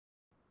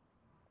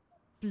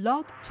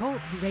Blog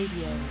Talk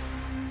Radio.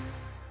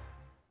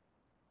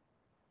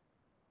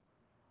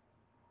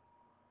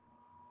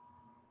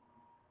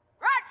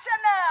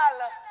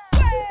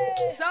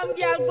 Some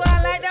girl go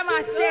like them a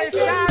sell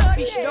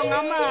starfish down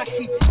a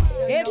market.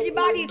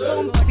 Everybody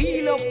come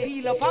peel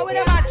up. How will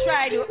them a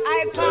try to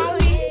hype on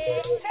we?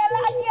 Tell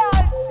a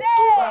girl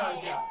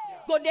say.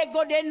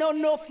 Go there, no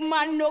enough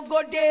man no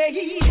go there.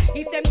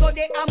 If them go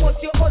there,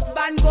 almost your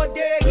husband go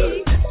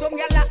there. Some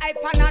girl a hype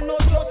and no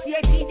just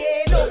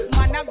yesterday. No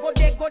man a go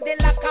there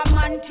like a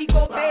man to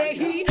go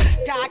pay.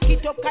 Talk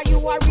it up 'cause you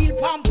a real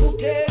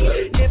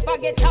pampute. Never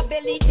get a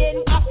belly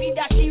then happy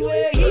that she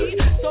way.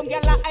 Some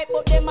girl a hype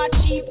but them a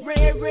cheap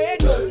ray.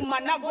 No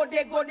man a go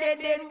there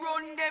then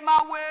run them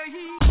away.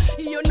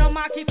 You know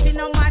market in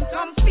no man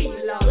come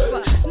feel up.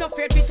 No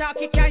fear to talk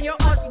it can your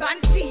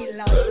husband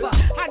feel up.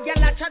 A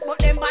girl a chat but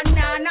them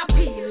banana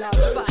peel up.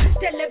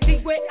 Tell the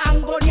big way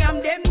I'm gonna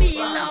yam them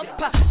meal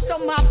up.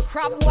 Some have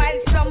crab while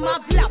some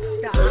have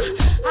lobster.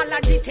 All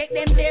of the take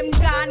them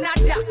Ghana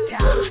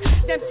doctor.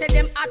 Them say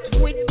them act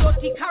with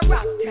dirty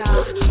character.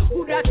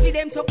 Good to see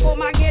them to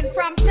come again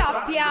from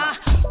top, yeah.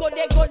 Go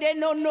there,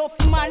 no enough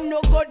man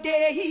no go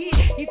there.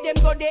 If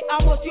them go there,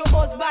 almost your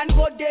husband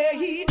go there.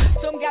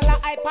 Some gal a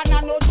hype and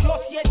I no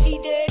trust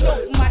yesterday.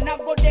 No man a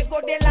go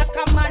there like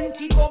a man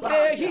to go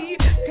pay.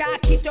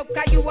 Talk it up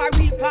 'cause you a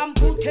real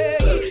pampute.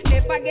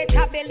 Never get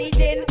a belly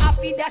then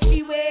happy that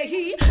she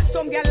way.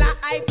 Some gal a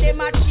hype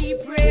them a cheap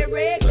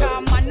ray.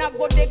 Come man a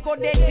go there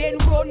then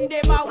run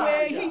them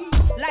away.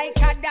 Like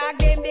a dog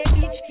them they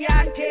each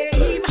can't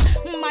tame.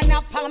 Man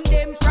a palm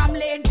them from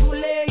lane to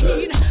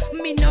lane.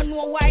 Me no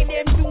know why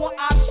them don't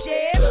have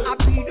shame. I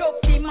beat up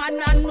the man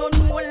and no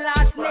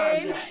last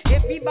name.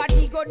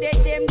 Everybody go there,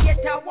 them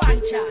get a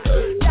one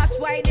chance. That's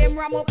why them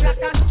ram up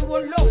like a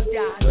stone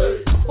loader.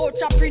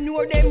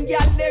 Entrepreneur them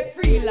gal they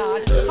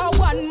freelance. A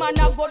one man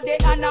a go there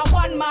and a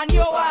one man you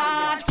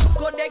want.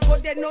 Go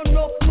there, no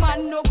enough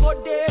man no go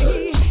there.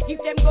 If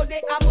them go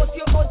there, almost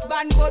your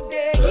husband go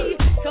there.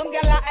 Some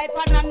gal a hype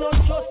and I no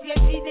trust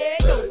yesterday.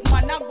 No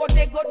man a go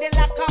there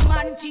like a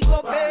man to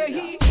go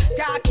pay.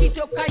 Talk it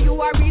up 'cause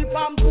you a real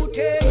pampute.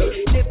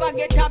 Never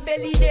get a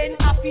belly then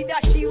happy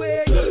that she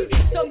way.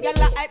 Some gal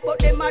a hype but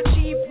them a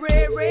cheap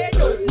ray.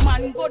 No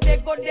man go there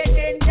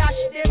then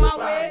dash them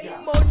away.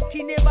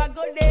 Bunty never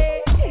go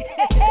there.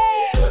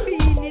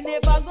 Beanie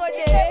never go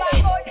there.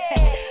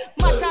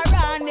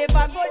 Mataran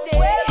never go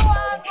there.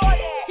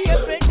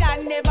 Capleton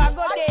never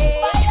go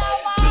there.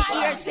 The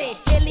ear say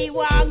Kelly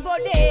want go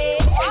there.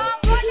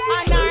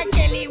 And our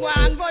Kelly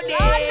want go there.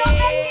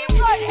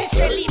 The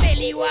Shelly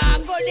Belly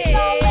want go there.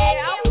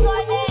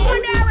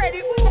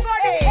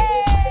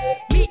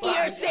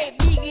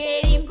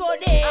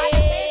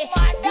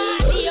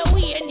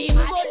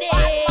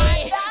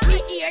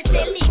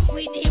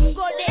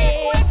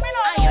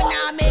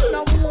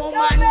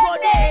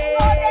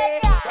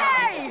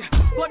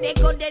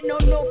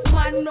 No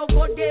man no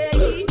go there.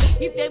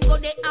 If them go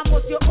there,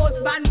 almost your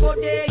husband go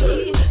there.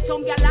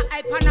 Some gal a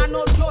hype and I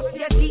no trust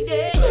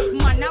yesterday.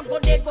 Man a go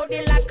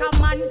there like a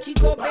man to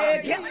go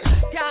beg.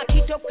 Talk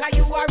it up 'cause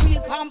you a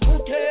real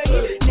pampute.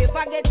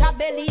 Never get a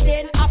belly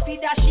then happy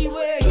that she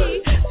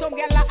way. Some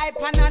gal a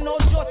hype and I no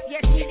trust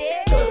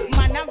yesterday.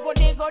 Man a go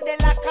there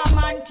like a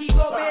man to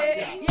go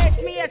beg. Yes,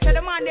 me yes,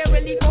 the man they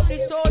really got the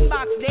stone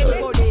box then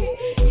go there.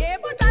 Yeah,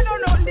 but I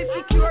don't know the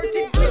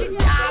security.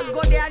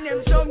 Go there and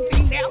them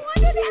something there.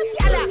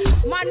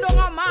 Man don't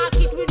a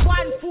market with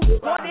one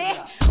foot. Go there.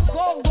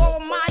 Go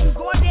man,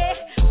 go there.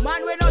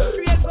 Man we no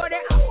straight go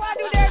there. What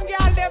do them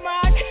girl them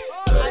man?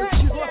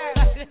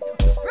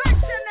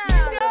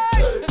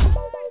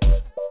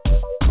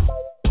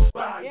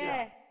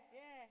 Yeah.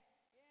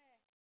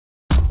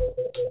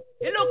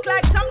 You look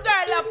like some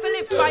girl up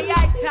Philip for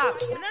your top.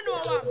 I don't know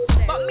what I'm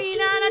saying. But me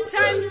not a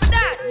time for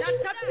that.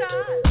 Not at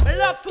all. I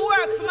love to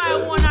work for my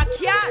own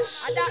cash.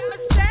 I that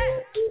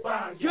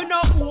myself. You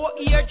know who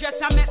here just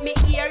to make me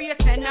hear you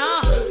say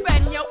no.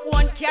 Spend your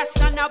own cash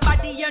on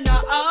nobody you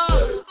know.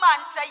 Man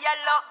say you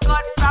look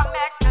good from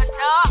head to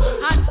toe.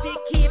 And to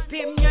keep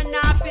him you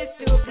not feel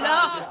to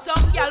blow.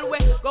 Some girl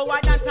will go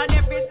and dance on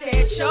every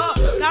stage show.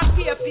 Can't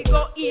pay if you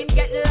go in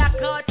get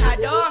locked out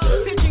a door.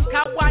 If you drink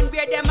up one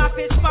beer them have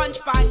a sponge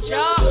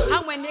panjo.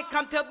 And when they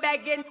come to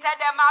begging say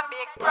them a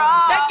big bro.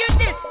 Beg you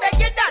this, beg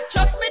you that,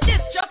 trust me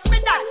this, trust me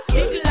that.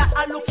 Sizzla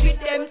I look with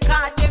them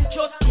cause them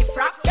just the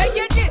frack. Beg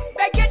you this,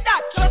 beg you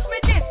that, trust me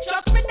this,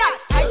 trust me that.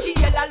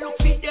 IGL I look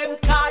with them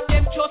cause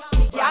them just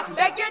the gap.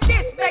 Beg you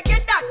this, beg you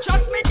that,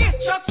 trust me this,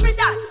 trust me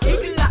that.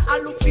 Sizzla I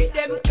look with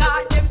them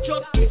cause them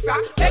just the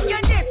frack. Beg you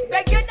this,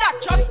 beg you that,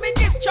 trust me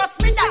this, trust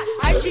me that.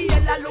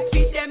 IGL I look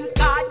with them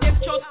cause them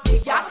just the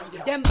gap.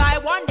 Them buy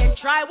one, then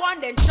try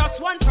one, then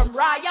trust one from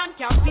Ryan.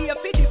 Can't pay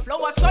for the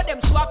flower so them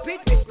swap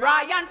it with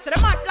Brian. So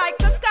them act like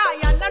the sky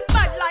and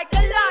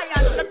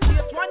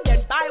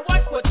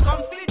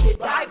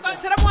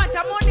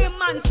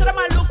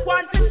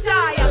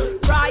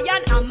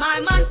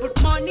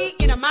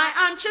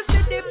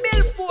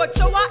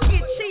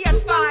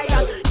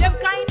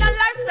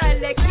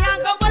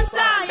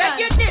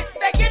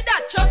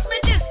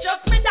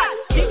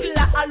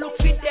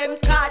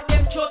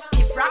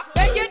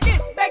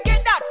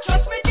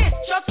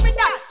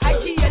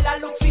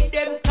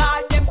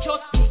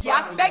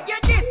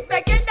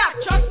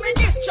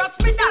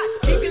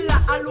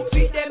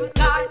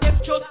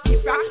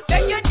different.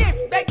 Beg you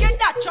this, beg you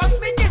that,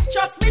 trust me this,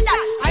 trust me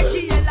that.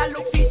 IGL I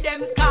look for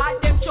them, call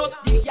them just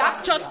the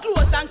ya. Just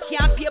close and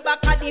can't pay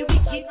back at the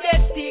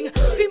wickedest thing.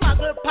 Be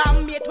muggle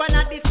palm mate one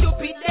of the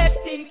stupidest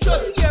thing.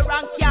 Just hear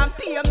and can't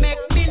pay, make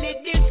milli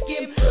this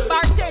scheme.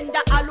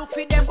 Bartender I look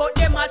for them, but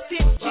them a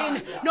sit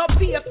gin. No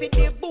pay for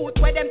the boot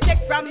where them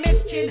take from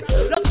miskin.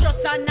 Look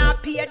just a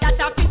not pay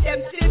that I fit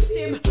them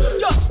system.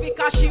 Just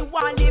because she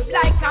want live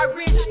like a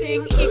rich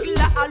thing.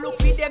 Igla I look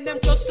for them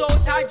just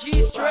out her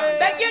G-string.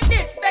 Beg you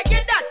this, beg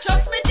you that,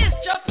 trust me this,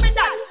 trust me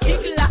that.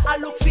 Igla I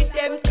look for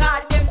them,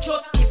 call them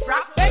just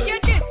different. Beg you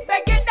this,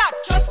 beg you that,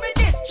 trust me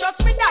this, trust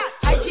me that.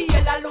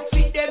 IGL I look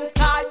for them,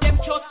 call them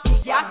just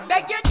yeah.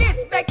 Beg you this,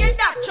 beg you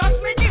that, trust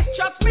me this,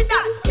 trust me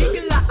that.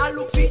 Igla I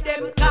look for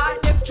them, call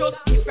them just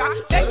different.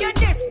 Beg you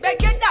this,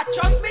 beg you that,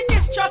 trust me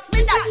this, trust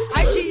me that.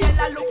 IGL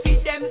I look for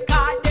them,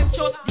 call them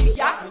just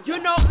yeah. You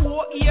know who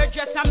ear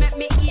just make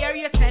me hear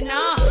you say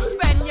no.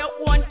 Spend your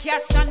own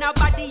cash on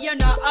nobody you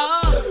know.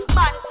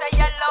 Man say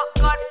you look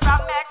good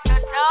from head to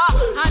toe.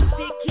 And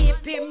to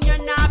keep him you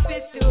not be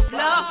to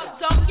blow.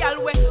 Some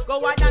girl will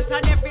go and dance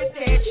on every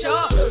stage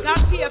show.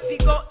 Can't pay if you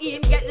go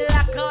in get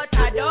locked out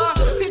a door.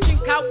 If you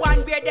drink a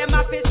one beer them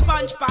a fi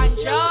sponge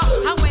panjo.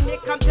 And when they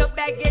come to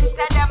begging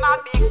say them a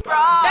big bro.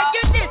 Beg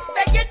you this,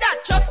 beg you that,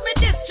 trust me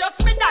this, trust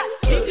me that.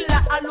 Igla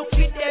I look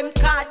for them,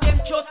 call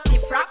them just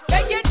different.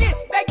 Beg you this,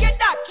 beg you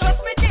that, trust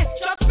me this,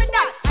 trust me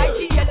that.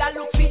 IGL I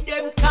look for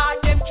them, call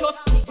them just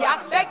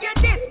yeah. Beg you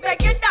this, beg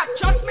you that,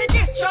 trust me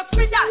this, trust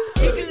me that.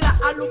 Igla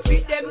I look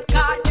for them,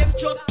 call them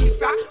just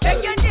different.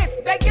 Beg you this,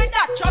 beg you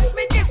that, trust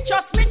me this,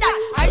 trust me that.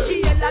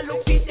 IGL I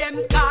look for them,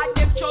 call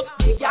them just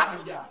yeah.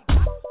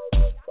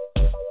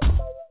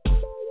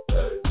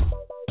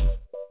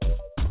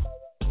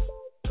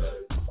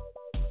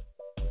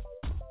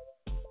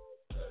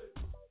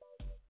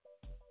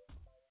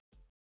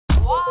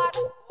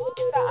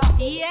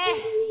 Yeah,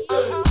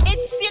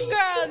 it's your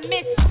girl,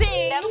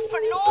 ms.thing. I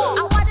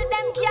wanted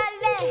them gyal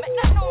them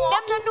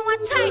no know what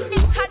type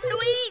this had to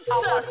eat.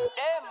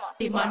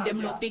 The man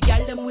them look the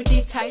gyal them with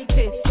the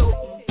tightest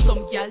something.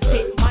 Some gyal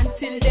take man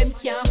till them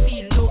can't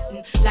feel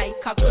nothing. Like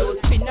a close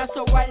spinner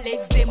so our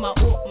legs them are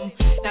open.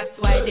 That's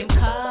why them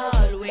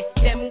call we,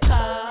 them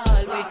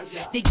call we.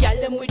 The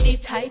gyal them with the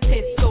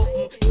tightest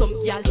something. Some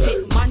gyal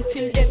take man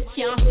till them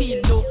can't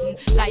feel nothing.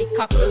 Like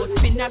a close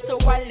spinner so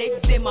our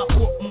legs them are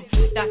open.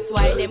 That's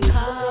why them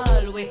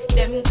call we,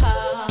 them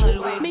call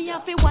we. Me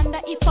have to wonder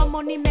if a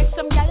money make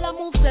some gyal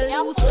move the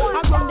loose.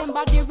 I run them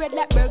body red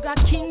like Burger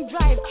King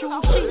drive through.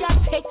 She a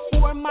take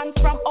 4 man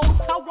from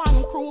outer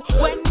one crew.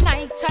 When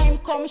night time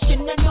comes, she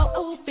no know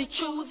who to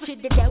choose. She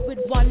did that with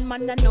one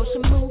man, I know she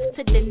moved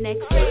to the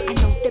next. I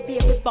know the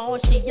baby born,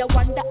 she a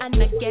wonder and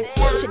a guess.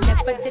 She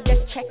never did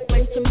a check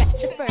when she met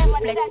your first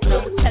flex.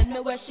 Now tell me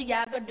where she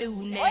a go do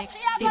next.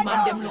 The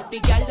man them look the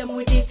gyal them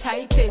with the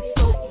tightest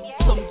something.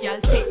 Some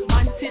gyal take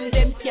man till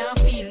them can't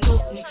feel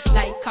nothing.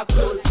 Like a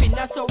close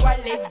spinner so our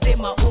legs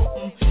them are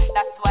open.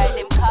 That's why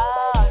them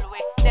call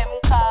we, them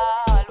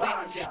call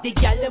we. The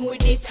gyal them with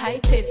the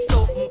tightest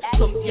something.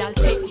 Some gyal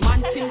take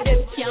man till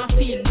them can't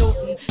feel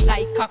nothing.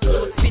 Like a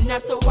close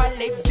spinner so our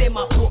legs them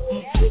are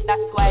open.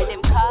 That's why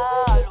them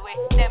call we,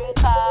 them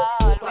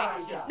call we.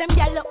 Them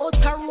gyal out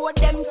the road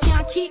them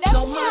can't keep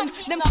no man.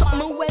 Them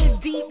something well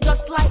deep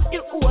just like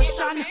the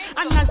ocean.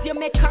 And as you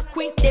make a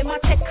quick them a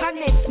take a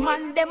next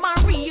man. Them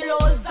a real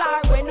old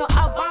czar we no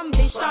have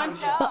ambition.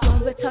 But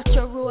when we touch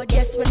a road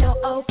yes we no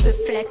out to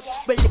flex.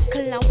 We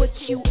little and with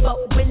you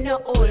but we no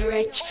all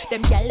rich.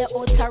 Them gyal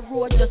out the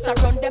road just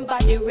around them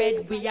body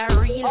red. We are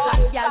real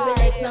hot gyal we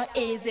let no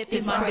easy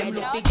to man. Them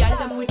look the gyal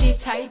them with the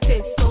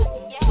tightest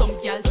something. Some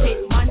gyal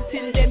take man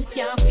till them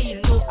can't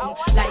feel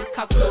nothing. Like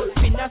a close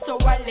spinner so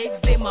our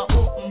legs them are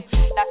open.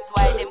 That's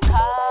why them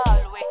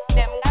call we,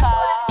 them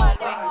call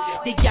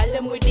we. The gyal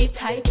them with the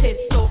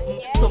tightest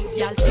something. Some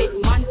gyal take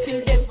man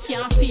till them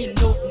can't feel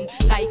nothing.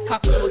 Like a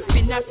close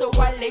spinner so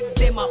our legs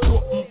them are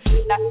open.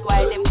 That's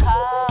why them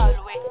call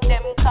we,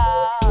 them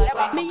call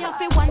we. Me have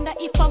to wonder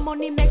if a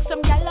money make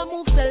some gyal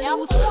move the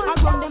loose.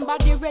 I run them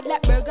body red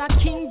like Burger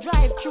King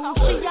drive through.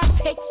 She a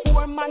take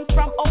 4 man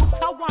from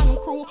outer one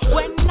crew.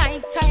 When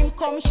night time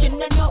comes she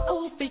no know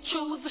who to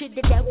choose. She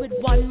did that with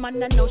one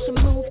man, I know she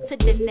moved to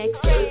the next.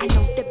 I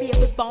know the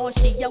baby born,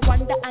 she a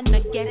wonder and a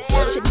guess.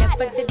 She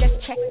never did a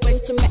check when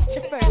she met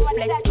your first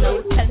flex.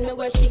 Now tell me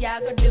where she a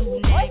go do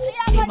next.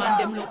 The man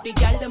them look the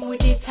gyal them with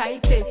the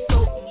tightest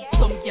something.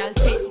 Some gyal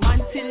take man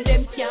till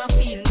them can't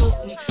feel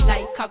nothing.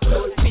 Like a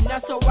close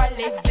spinner so our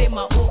legs them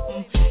are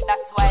open.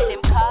 That's why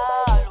them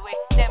call we,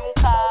 them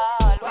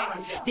call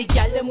we. The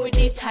gyal them with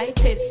the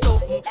tightest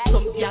something.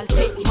 Some gyal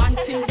take man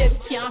till them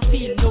can't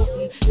feel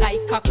nothing. Like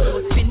a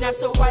close spinner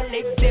so our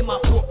legs them are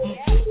open.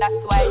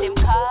 That's why them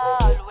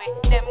call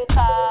we, them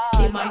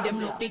call. The man them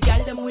look the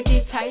gyal them with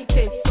the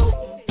tightest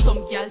something.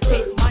 Some gyal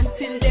take man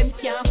till them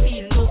can't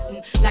feel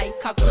nothing. Like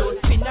a close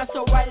spinner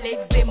so our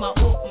legs them are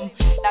open.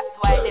 That's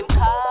why them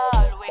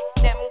call we,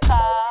 them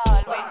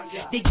call we.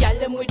 The gyal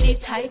them with the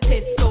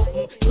tightest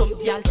something. Some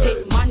gyal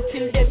take man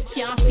till them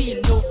can't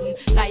feel nothing.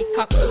 Like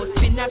a close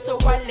spinner so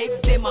our legs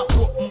them are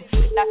open.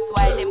 That's why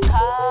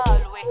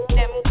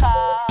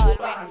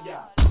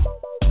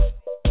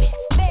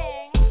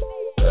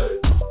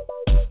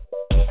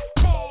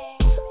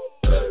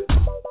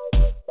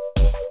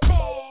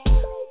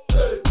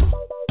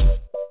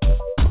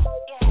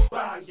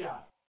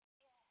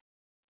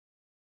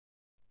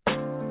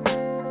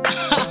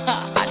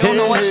Don't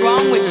know what's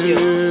wrong with you.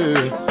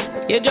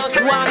 You just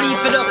want me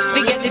for the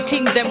forget the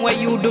things them where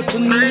you do to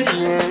me.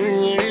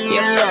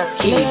 You're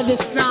lucky.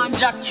 Ladies, not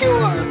just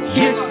cure.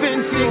 It's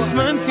been 6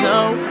 months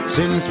now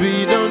since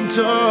we done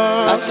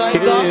talk. That's how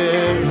it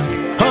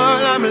goes.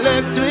 All I'm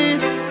left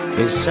with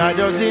is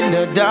shadows in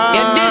the dark.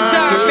 You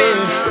deserve it.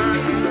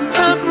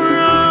 I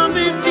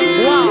promise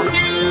you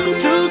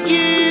to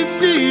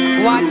give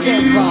you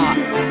whatever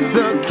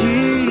the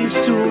keys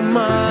to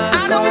my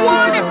I don't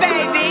want it,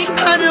 baby.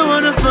 I don't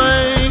wanna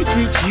fight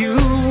with you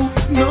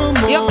no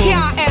more. You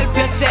can't help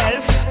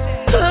yourself.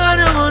 I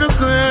don't wanna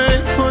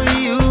cry for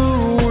you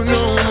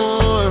no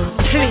more.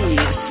 Please.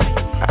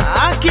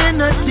 I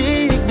cannot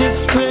take this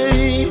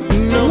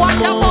pain no what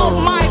more. What about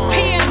my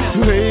pain?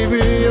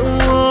 Baby, I'm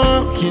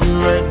walking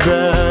right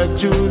back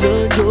to the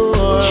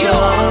door.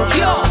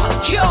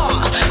 Cure.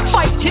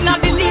 Fighting on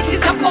the leash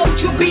is about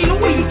you being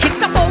weak.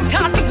 It's about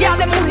how the girl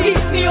them who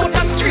leave me out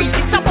the street.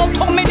 It's about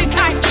how many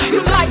times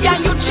you lie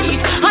and you cheat.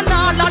 And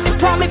all of the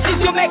promises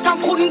you make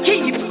and couldn't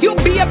keep. You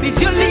babies,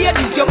 your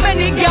ladies, your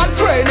many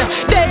girlfriends.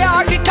 They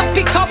are the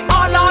topic of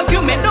all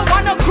argument. Don't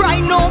wanna cry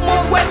no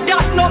more when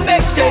that no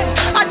make sense.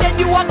 And then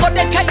you are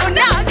gonna tell you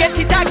now get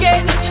it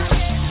again.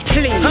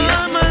 Please.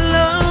 I'm a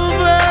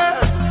lover,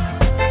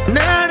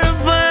 not a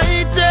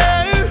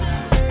fighter.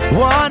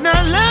 Wanna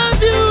love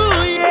you,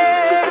 yeah.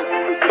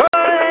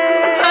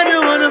 I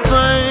don't wanna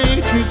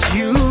fight with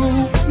you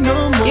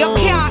no more. You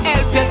can't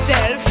help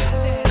yourself.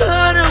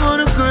 I don't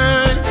wanna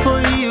cry for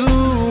you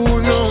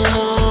no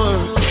more.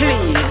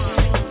 Please.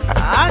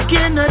 I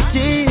cannot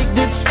take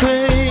this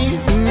pain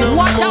no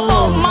what more. What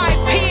about my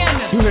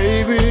pain?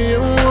 Baby,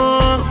 I'm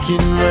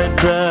walking right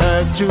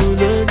back to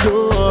the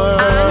door.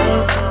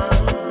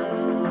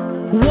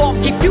 Walk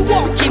if you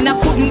walking, I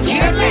couldn't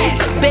care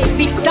less.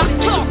 Baby, stop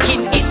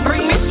talking, it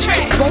bring me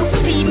stress. Won't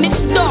see me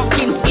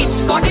stalking, it's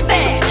for the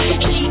best.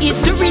 She is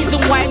the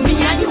reason why me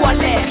and you are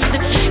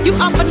left. You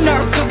have a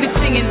nerve to be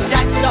singing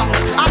that song,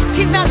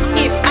 acting as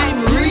if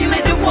I'm really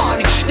the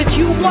one that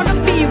you wanna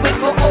be with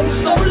for oh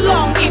so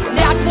long. If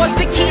that was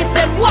the case,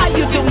 then why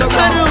you do the wrong?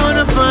 I don't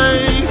wanna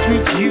fight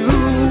with you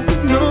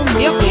no more.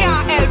 You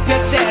can't help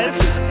yourself.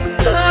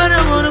 I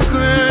don't wanna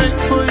cry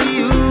for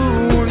you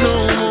no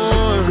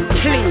more.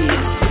 Please.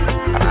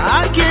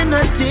 I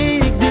cannot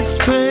take this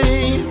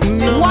pain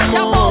no what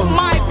more. What about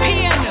my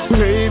pain?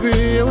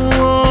 Baby, I'm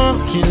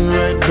walking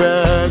right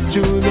back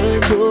to the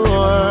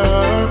door.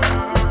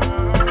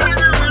 I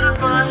don't wanna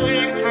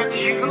fight with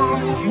you.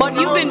 But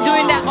you've been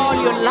doing that all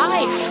your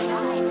life.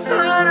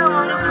 I don't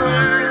wanna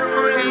cry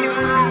for you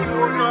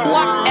no more.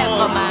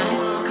 Whatever, man.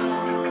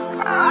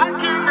 I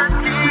cannot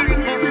take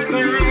this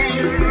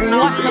pain.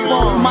 What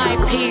about my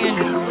pain?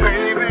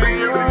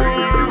 Baby, I'm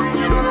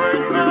walking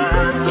right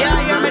back. Yeah,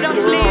 you me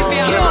don't leave me.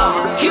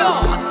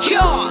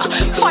 Cure.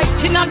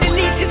 Fighting on the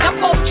leash is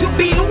about you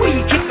being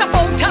weak. It's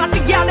about how the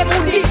girl them who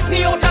leave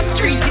me out the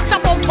street. It's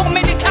about how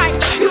many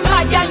times you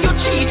lie and you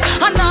cheat.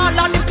 And all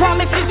of the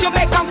promises you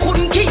make and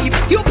couldn't keep.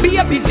 Your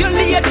babies, your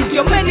ladies,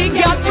 your many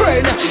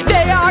girlfriends.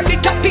 They are the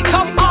topic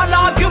of all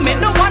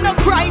argument. No wanna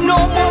cry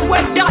no more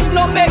when that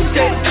no make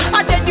sense.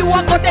 And then you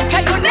are gonna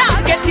tell you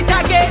now get it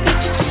again.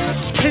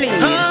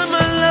 Please. I'm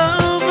a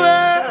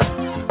lover,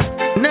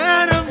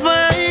 not a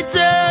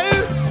fighter.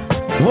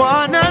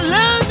 Wanna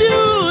love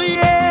you,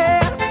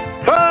 yeah.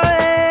 Oh,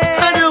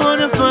 yeah. I don't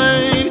wanna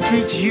fight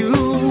with you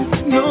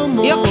no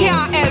more. You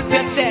can't help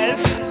yourself.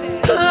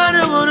 I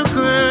don't wanna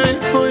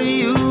cry for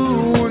you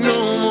no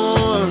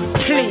more.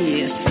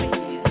 Please.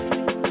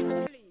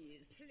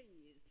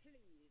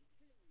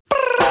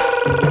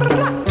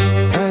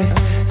 Hey,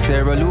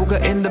 Sarah Luga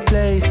in the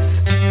place.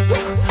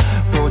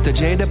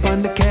 Protoje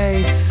upon the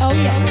case. Oh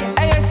yeah.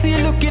 Hey, I see you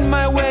looking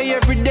my way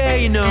every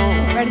day, you know.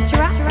 Ready to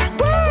rock?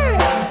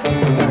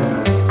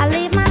 I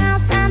leave my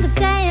house and the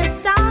day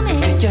is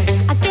dawning.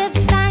 I give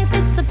thanks,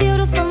 it's a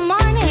beautiful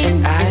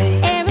morning.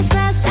 Air is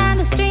fresh and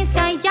the streets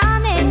are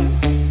yawning.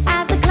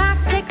 As the clock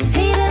ticks,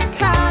 Peter's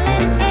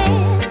calling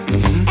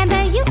in. And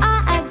there you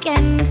are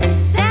again,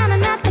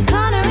 standing at the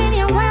corner in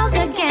your world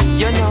again.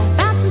 You know.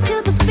 Bouncing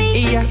to the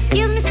beat, Yeah.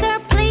 excuse me sir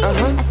please. I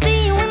see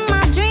you in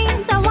my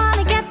dreams, I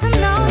wanna get to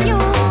know you.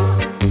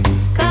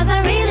 'Cause I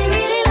really,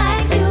 really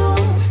like you.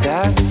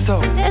 That's so.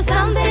 There's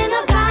something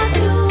about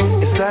you.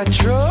 Is that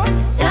true?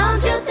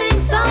 Don't you think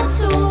so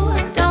too?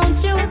 Don't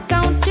you?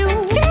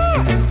 Yeah.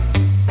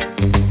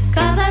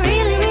 'Cause I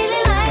really,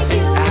 really like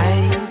you.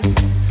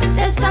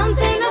 There's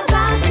something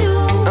about you.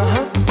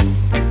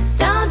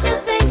 Don't you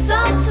think so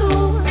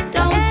too?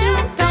 Don't you?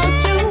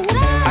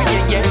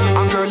 Yeah.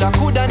 And girl, I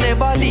coulda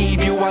never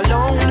leave you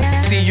alone.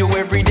 See you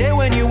every day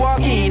when you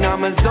walk in,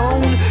 I'm a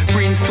zone.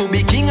 Prince to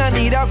be king, I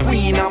need a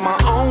queen, I'm my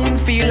own.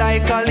 Feel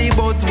like a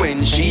but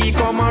when she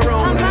come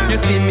around. You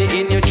see me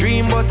in your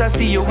dream, but I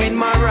see you in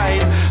my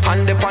ride.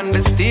 Hand up on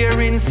the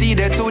steering, see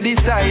there to the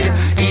side.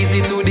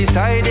 Easy to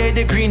decide, there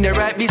the green, they're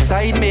right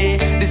beside me.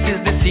 This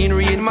is the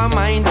scenery in my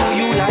mind, do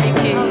you like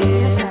it?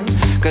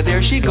 cause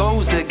there she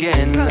goes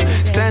again.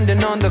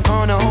 Standing on the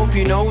corner, hope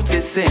you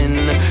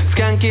noticing.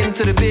 Skanking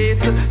to the beat,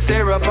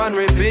 stare up and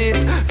repeat.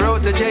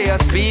 Protoje, I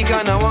speak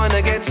and I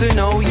wanna get to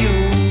know you,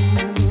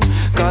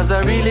 cause I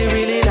really,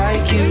 really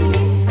like you.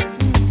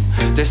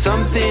 There's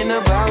something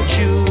about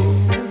you.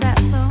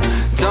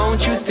 Don't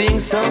you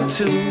think so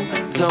too?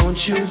 Don't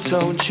you,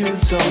 don't you,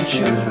 don't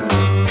you?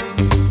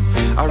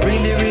 I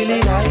really,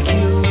 really like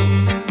you.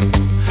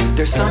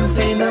 There's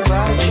something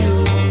about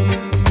you.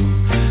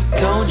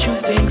 Don't you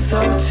think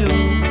so too?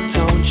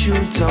 Don't you,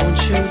 don't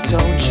you,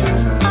 don't you?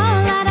 Oh,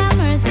 Lord have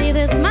mercy,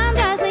 this man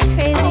drives me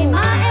crazy.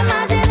 My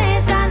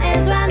imagination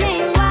is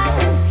running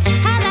wild.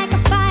 Hot like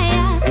a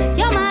fire,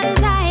 you're my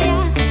desire.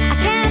 I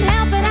can't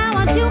help it, I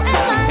want you in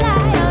my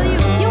life.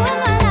 You in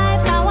my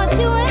life, I want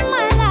you in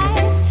my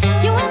life.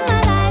 You in my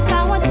life,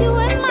 I want you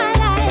in my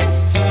life.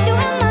 You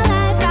in my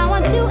life, I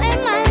want you in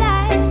my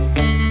life.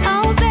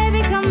 Oh,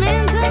 baby, come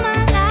into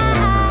my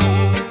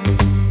life,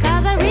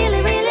 cause I really,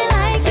 really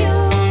like you.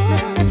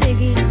 Mr.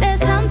 Biggie,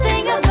 there's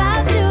something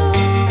about you.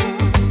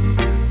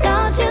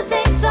 Don't you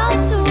think so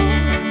too?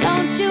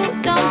 Don't you,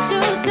 don't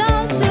you,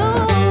 don't you?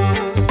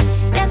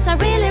 Yes, I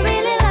really,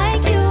 really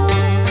like you.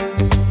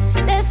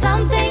 There's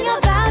something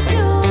about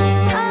you.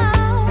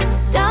 Oh,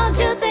 don't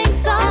you think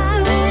so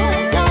too?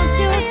 Don't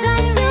you,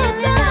 don't you,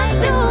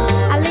 don't you?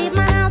 I leave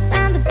my house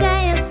and the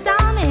day is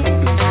dawning.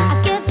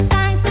 I give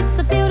thanks, it's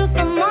a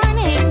beautiful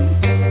morning.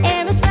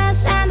 Air is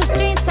fresh and the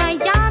streets are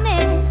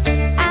yawning.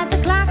 As the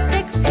clock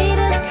ticks,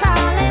 Peter's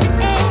calling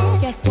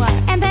in. Guess what?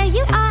 And there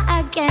you are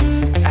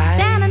again,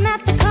 standing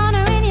at the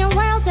corner in your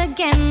world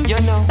again. You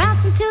know,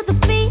 Bouncing to the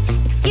beat,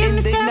 excuse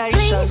me, sir,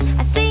 please. indignation.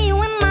 I see you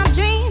in my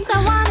dreams, I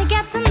wanna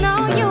get to know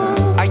you.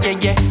 Ah, yeah,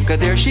 yeah, cause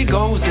there she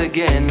goes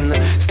again.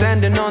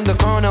 Standing on the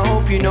corner,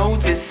 hope you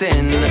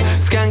noticing.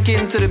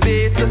 Skanking to the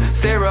beat,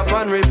 stare up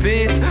and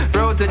repeat.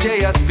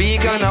 Protoje, I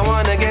speak and I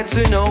wanna get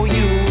to know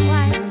you,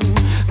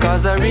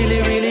 cause I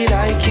really, really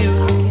like you.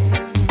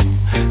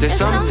 There's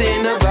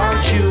something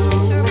about you.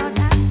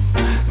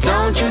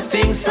 Don't you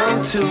think so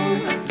too?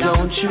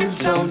 Don't you,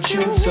 don't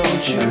you,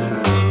 don't you?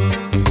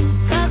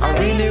 I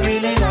really,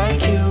 really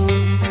like you.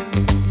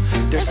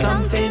 There's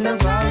something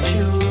about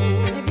you.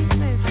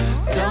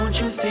 Don't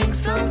you think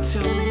so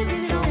too?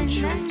 Don't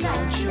you,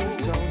 don't you,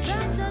 don't you?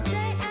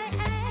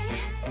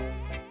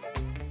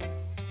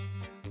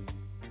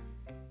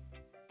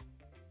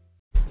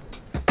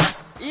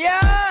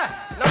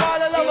 Yeah! Now all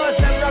the lovers,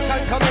 them rock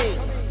and come in.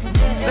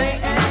 Say,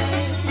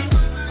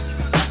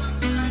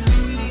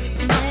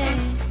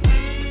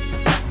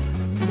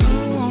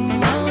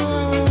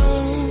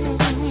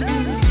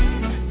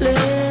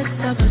 Let's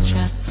have a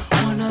chat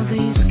one of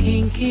these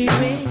kinky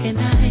reggae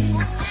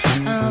nights.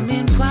 I'm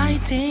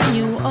inviting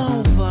you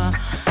over.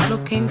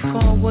 Looking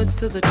forward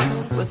to the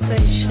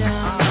conversation.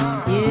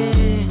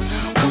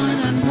 Yeah,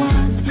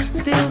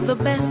 one-on-one, still the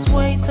best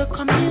way to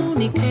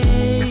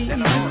communicate.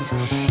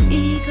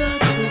 Eager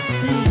to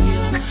see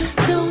you.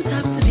 Don't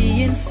have to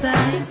be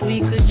inside. We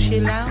could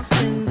chill out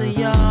in the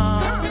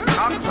yard.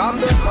 from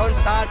the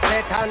sunset,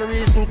 set and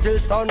reason till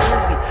sun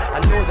risen. I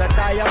know that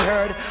I am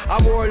heard.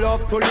 I more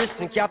love to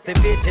listen,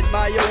 captivated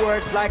by your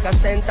words like a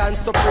sentence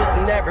to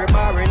prison. Every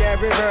bar in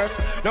every verse,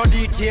 no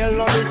detail,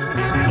 no listen.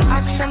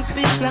 Action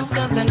speaks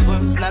louder than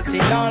words, not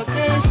in all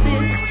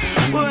cases.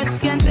 Words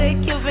can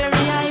take you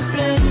very high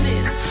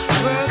places.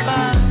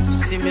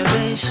 Verbal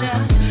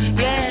stimulation,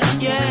 yeah,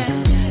 yeah,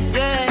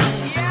 yeah.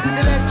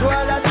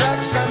 Intellectual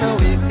attraction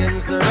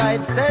awakens the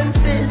right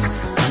senses.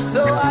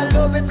 So I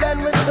love it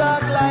when we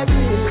talk like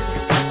this.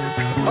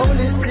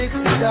 Holistic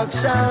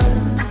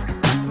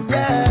seduction,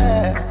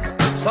 yeah.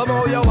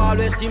 Somehow you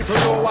always seem to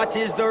know what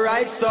is the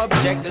right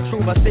subject. The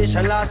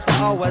trueversation lasts for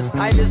hours,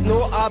 time is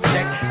no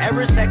object.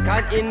 Every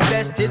second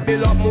invested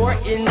build up more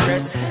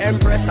interest.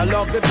 Empress, I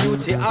love the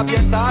beauty of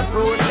your thought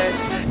process.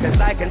 Cause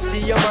I can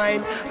see your mind,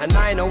 and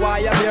I know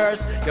why I'm yours.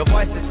 Your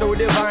voice is so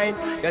divine,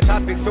 your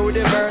topic so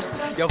diverse.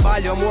 Your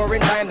value more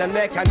in time than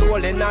make a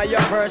hole in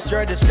your verse.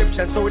 Your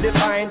description so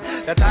defined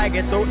that I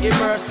get so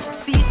immersed.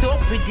 Seat up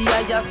with the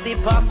higher step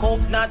back up.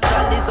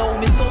 Natural is how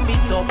me sum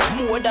it up.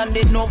 More than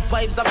enough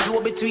vibes that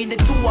flow between the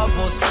two of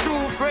us.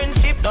 True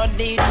friendship don't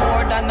need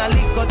more than a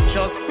little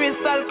trust.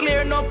 Crystal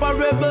clear, no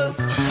parables.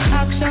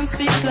 Action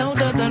speaks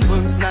louder than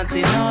words, not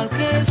in all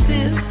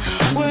cases.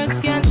 Words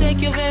can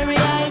take you very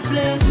high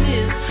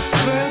places.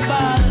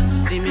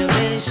 Verbal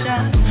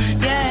stimulation,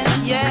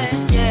 yeah,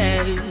 yeah,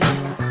 yeah.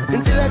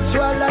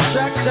 Intellectual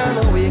attraction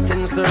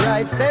awakens the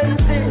right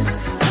senses.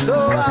 So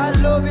I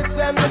love it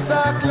when we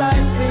talk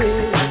like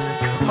this.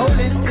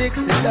 Holistic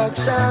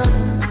seduction,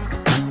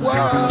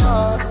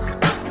 wow.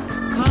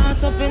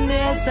 Caught up in the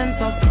essence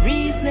of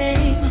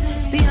reasoning.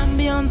 The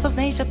ambience of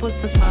nature puts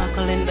a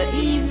sparkle in the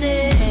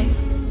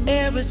evening.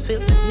 Air is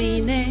filled with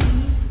meaning.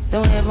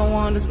 Don't ever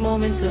want this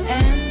moment to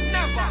end.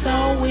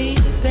 So we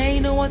pay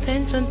no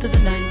attention to the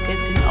night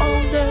getting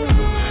older.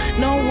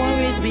 No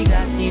worries, we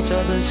got each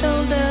other's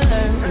shoulders.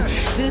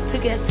 Good to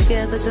get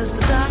together just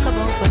to talk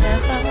about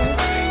whatever.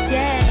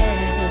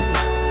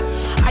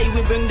 Yeah. I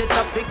will bring the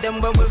topic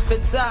then when we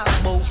fit talk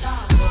about.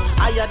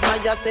 I I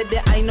admire, say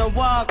that I no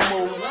walk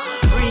move.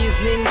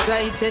 Reasoning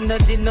tight,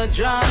 energy no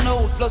drawn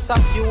out. Plus a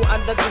few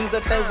other things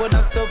that I would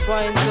have to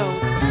find out.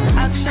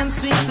 Action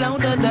speaks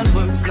louder than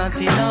words, not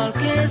in all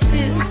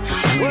cases.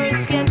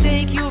 Words can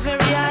take you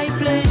very high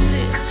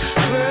places.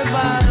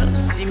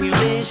 Verbal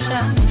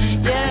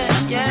stimulation, yeah.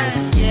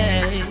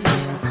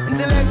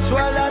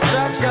 Intellectual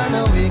attraction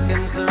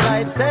awakens the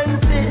right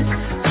senses.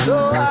 So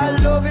I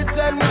love it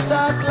when we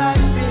talk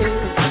like this.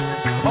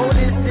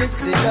 Holistic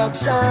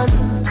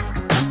seduction,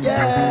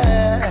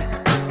 yeah.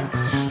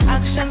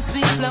 Action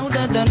speaks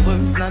louder than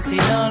words, not in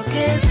all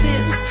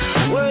cases.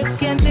 Words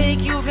can take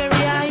you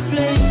very high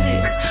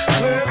places.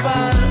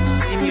 Verbal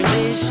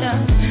stimulation,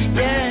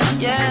 yeah.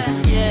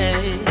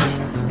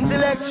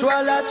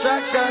 Intellectual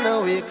attraction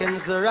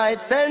awakens the right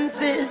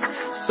senses.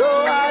 So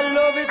I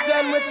love it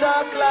when we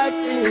talk like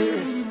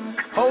this.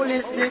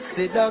 Holistic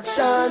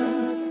seduction,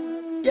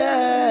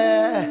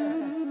 yeah.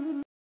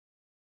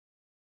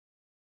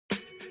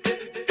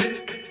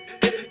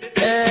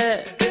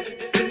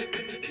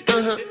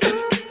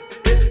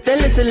 Tell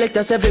the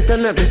selectors every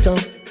turn every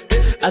song.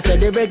 After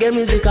the reggae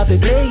music I play,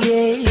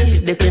 yeah.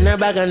 They in her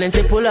bag and then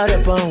she pull out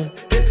a pound.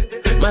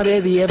 My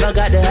baby ever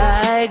got the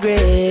high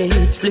grade.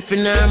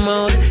 Flipping her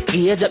mouth,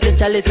 gauge up the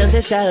chalice and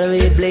say shall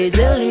we blaze it,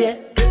 yeah.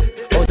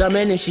 Out of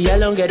many she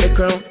alone get the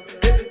crown.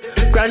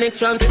 Chronixx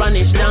from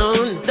Spanish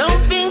Town.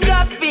 Don't think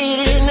I'm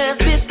feeling at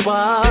this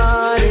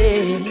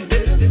party.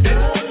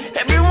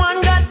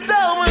 Everyone got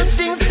so much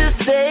things to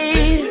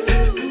say.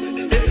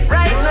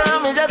 Right now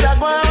me just a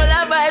go on with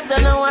the vibes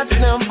and I watch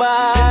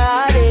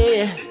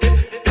nobody.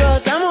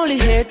 Cause I'm only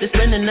here to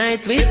spend the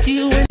night with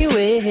you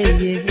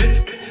anyway.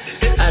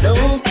 I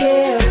don't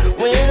care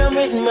when I'm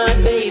with my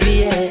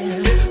baby,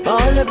 yeah.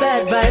 All the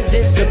bad vibes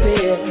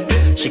disappear.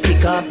 She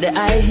kick off the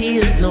high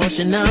heels, no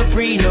she not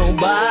free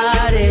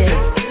nobody.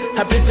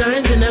 Happy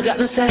times and I got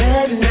no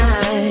sad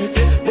nights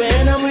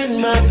when I'm with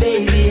my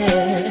baby,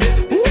 yeah.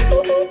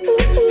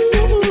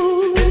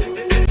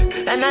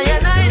 And I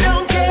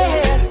don't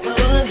care,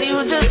 cause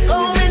you just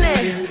own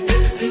it.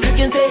 You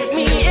can take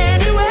me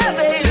anywhere,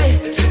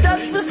 baby.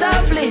 Touch the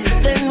softly,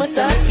 then we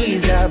start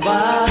squeeze our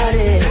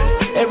body.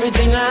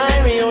 Everything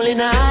I read, only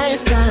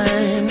nice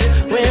time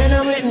when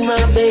I'm with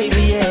my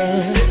baby,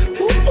 yeah.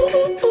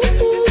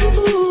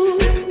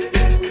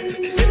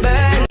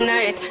 Bad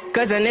night,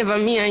 cause I never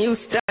me and you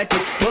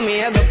started. When me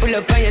ever pull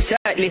up on you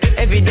shortly,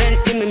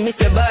 evidently me miss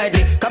your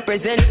body. Cause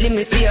presently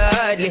me see you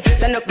hardly.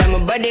 Stand up by my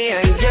body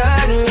and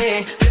judge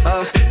me.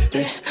 Oh,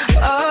 yeah,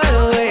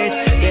 always,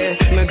 yes,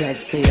 my God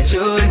say you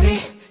choose me.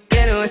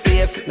 You know, say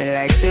you fit me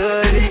like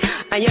Susie.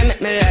 And you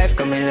make me life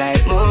coming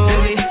like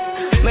movie.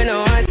 Me no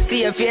want to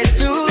see your face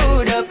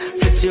screwed up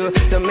with you.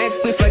 So make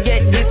me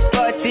forget this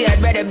party.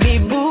 I'd rather be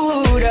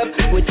booed up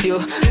with you,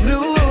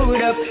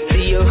 glued up to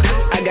you.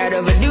 I got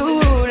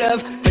overdue love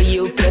for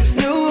you, plus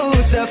new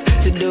stuff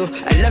to do.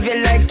 I love you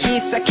like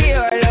Keith, I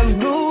love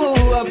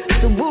grew up.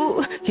 So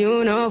boo,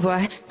 you know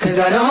why? Cause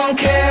I don't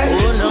care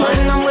when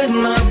I'm with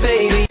my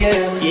baby,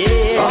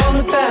 yeah. All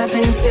the bad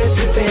things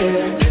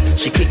disappear.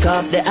 She kick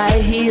off the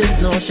high heels,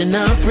 no she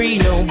not free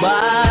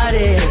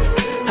nobody.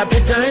 Happy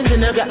times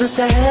and I got no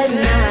sad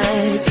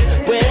nights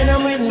when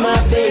I'm with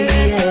my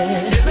baby,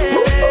 yeah.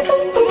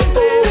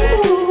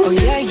 Oh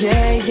yeah.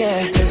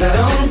 Cause I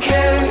don't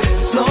care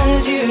as long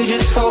as you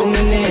just hold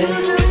me near.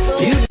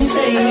 You can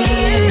take me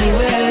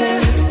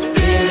anywhere.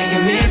 You're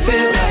making me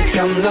feel like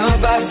I'm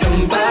loved by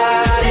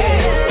somebody.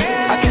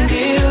 I can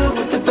deal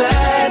with the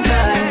bad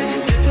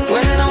nights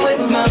when I'm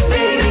with my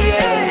baby,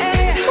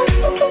 yeah.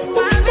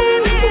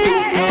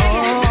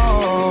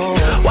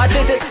 Oh. What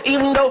is it?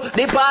 Even though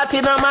the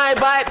party not my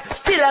vibe,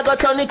 still I go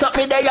turn it up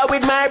me there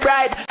with my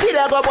bride. Still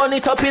I go burn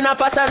it up in a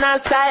personal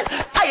style.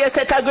 I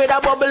set a grade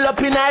a bubble up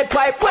in a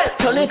pipe. Well,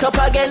 turn it up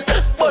again,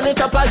 burn it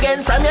up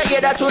again. From your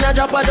head that tune a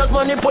drop, I just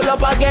money pull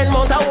up again.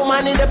 Mount a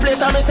woman in the place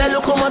and me say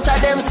look how much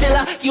of them still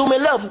you me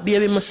love,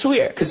 baby, me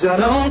swear. Cause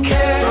I don't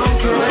care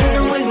when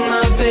I'm with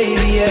my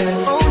baby,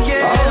 yeah. Oh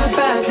yeah. All the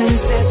bad things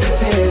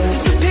disappear.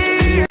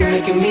 You're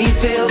making me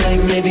feel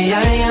like maybe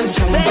I am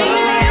somebody.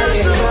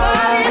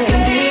 I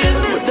can deal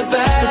with the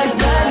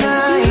bad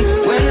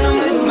nights when I'm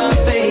with my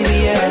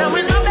baby, yeah. When I'm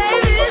with my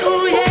baby,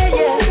 ooh yeah.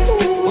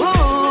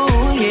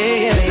 Ooh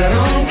yeah. Cause I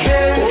don't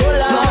care as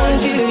long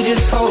as you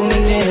just hold me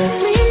near.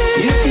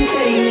 You can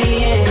take me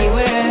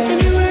anywhere.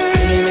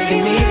 You're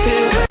making me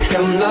feel like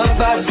I'm loved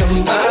by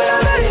somebody.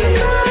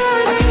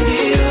 I can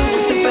deal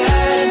with the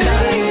bad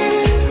nights.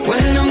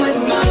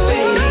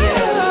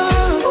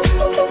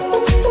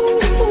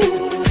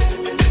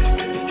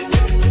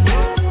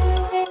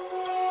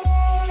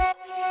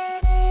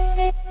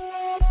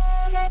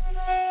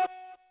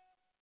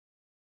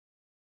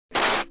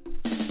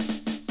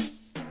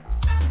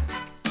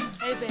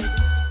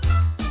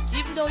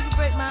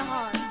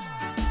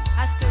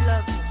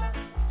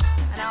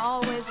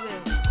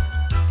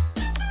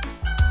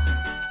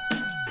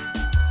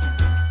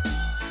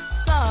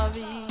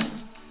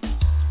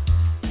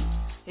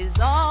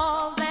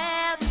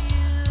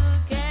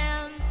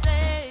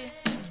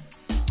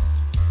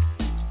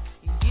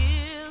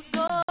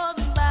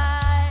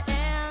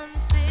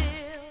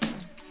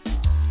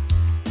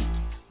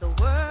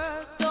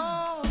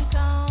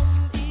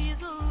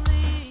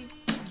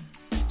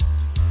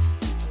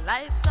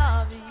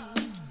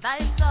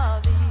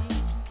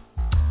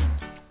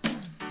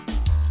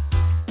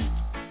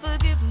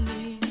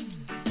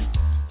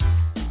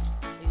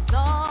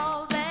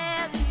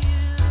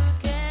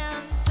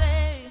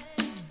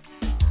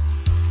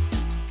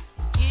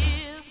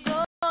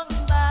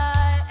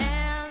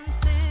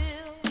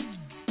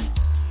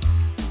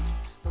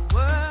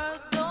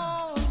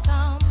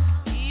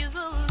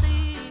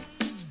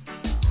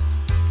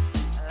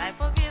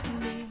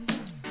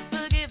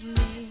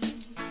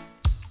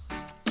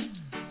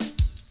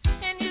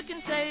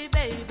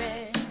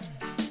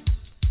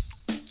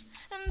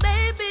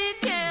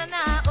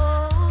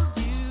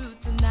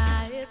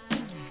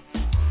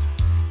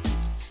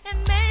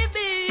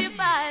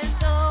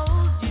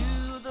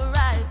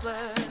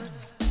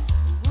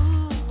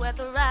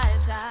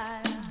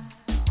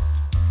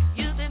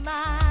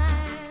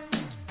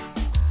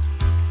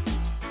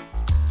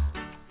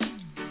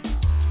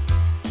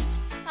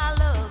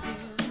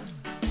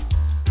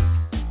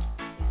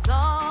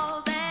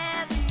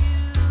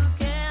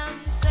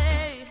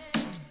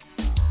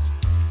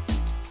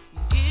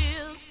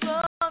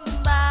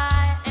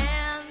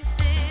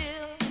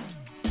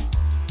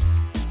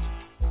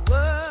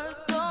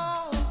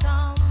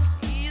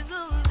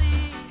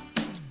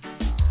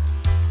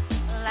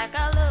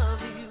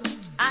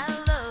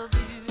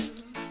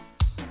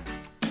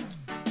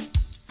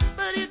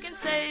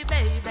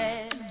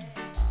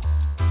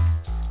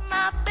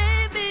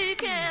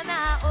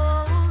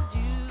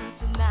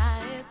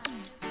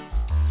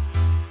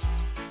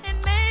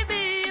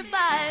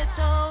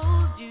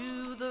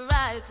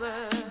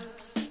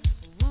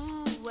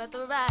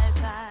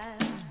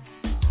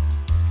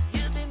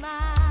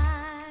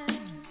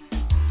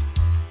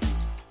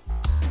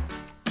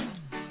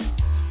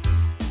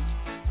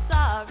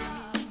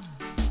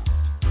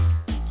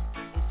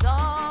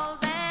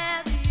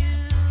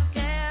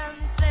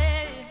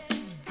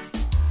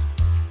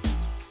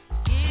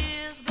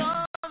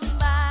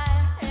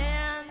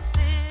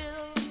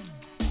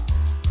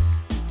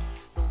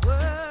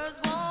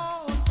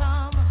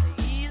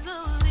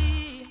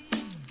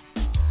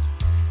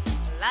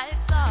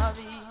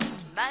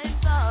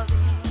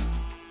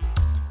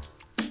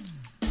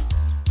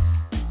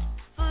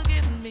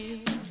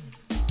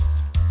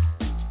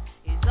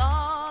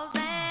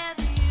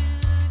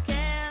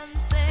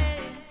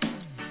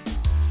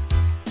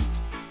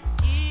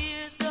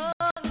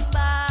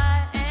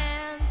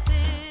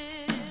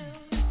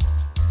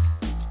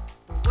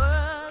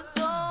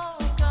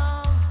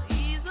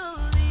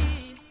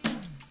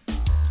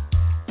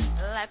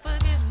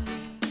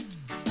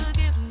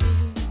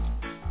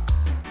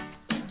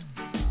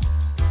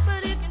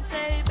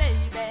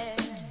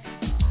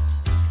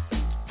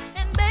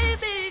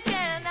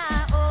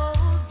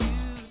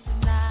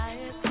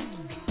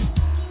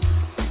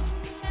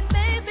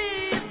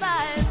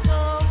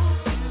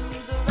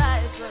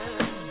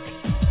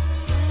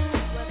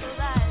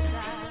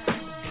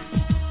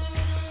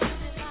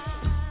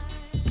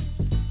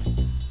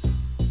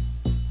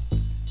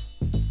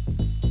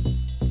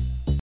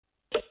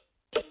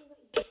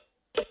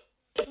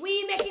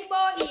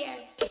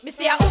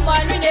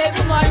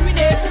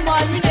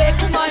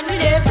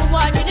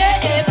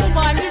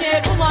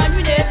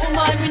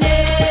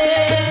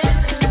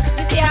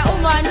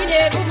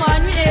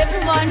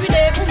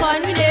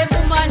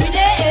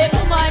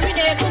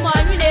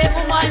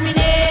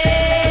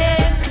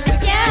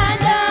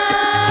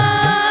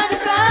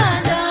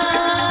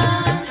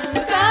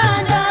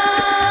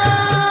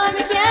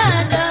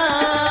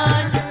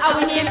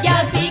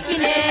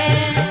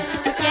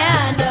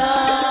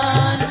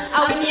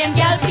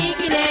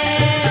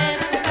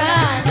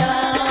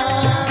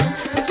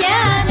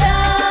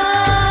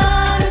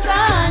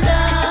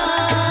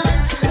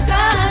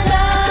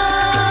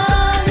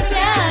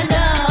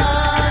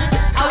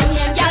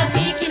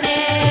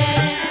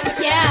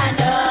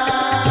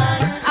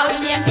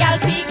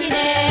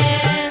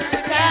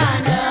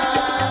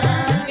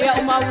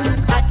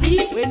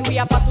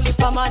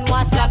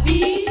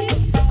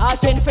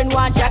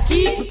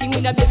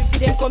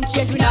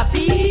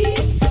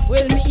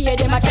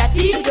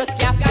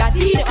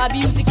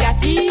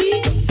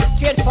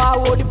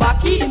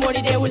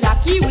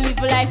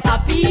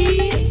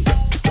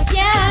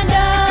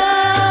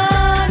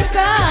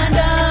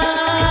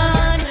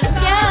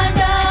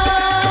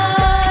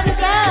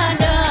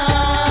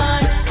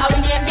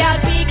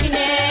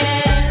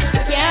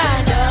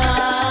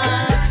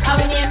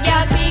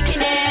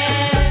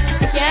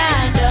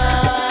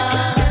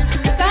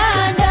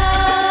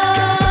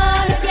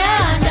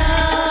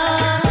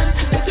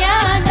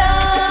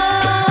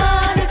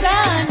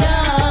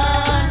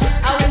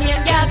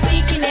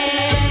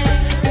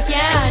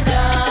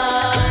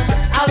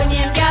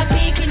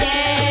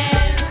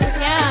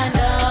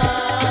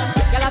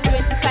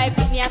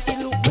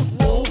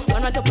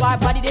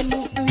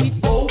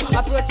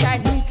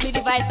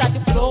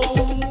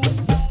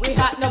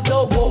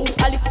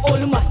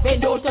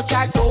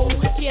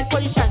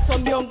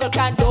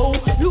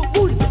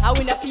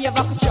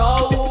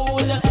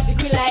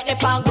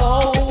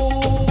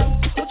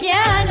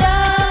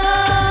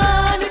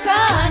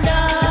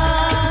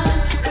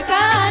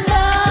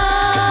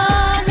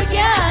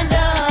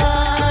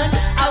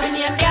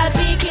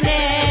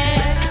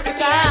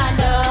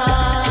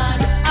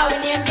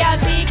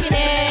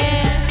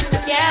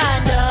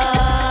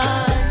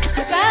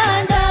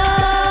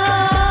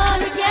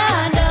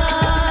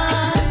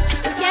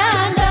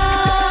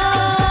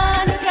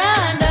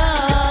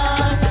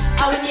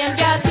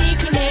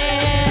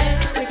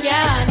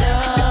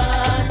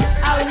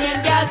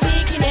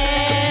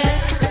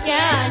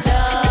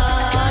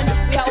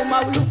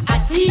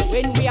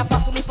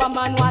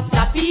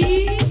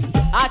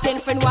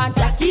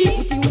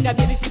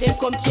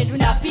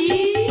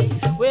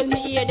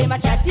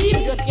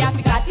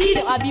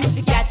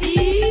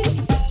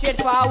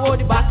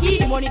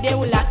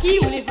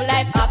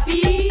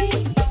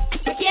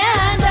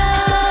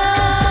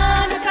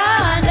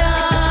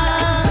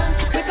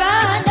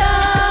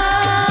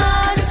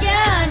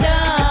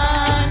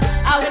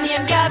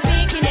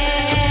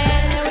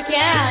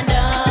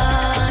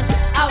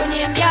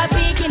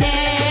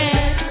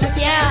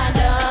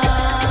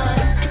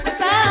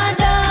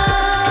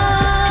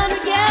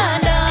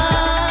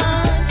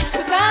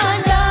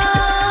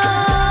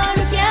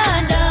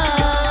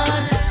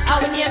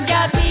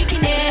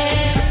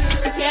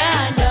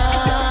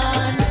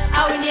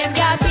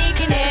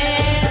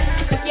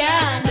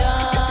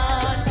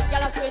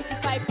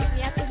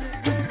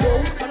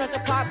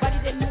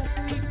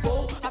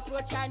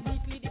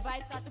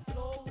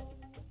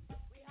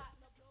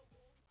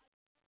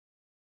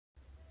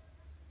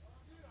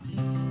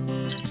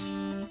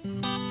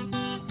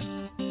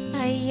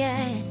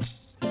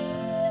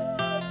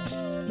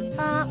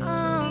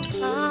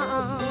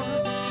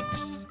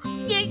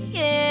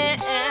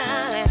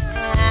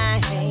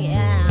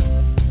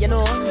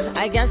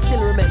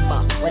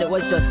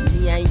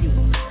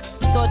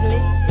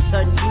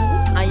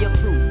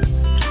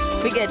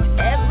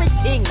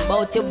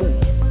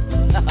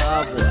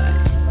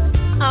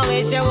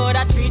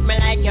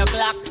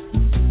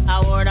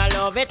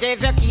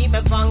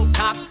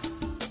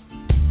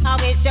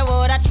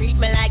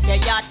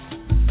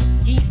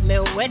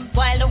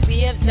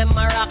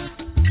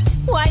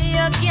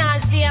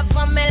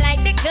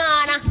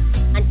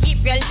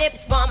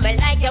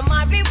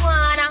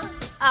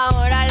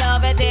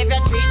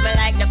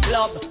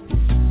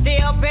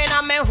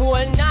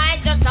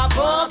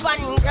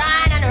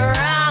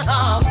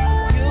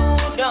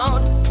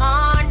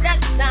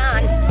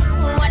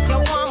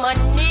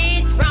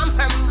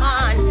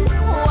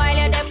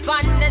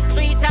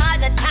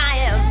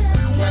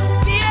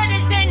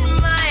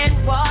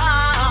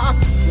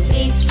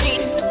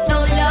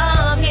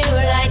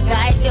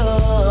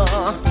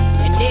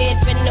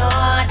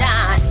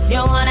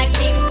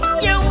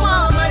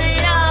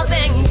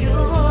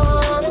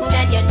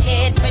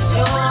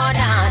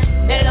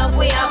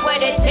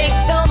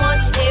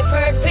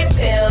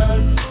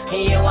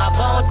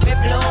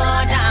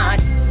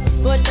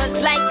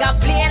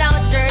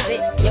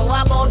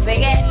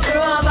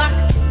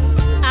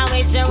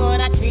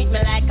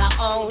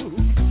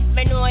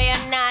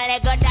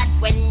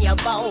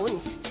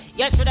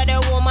 Yesterday the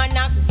woman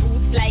knocked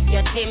food like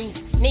your Tim's.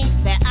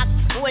 Need to act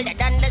older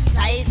than the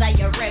size of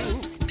your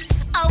rims.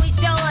 I wish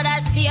you would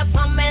have stay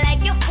upon me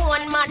like your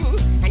phone man,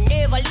 and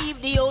never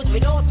leave the house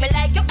without me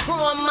like your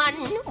chrome man.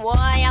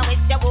 Why I wish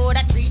you would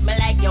have treat me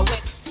like your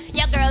whip.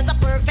 Your girl's a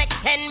perfect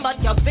 10,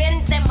 but your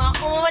bins them are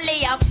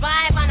only a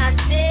 5 and a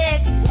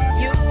 6.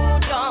 You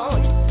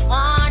don't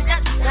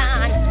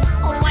understand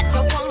what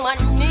your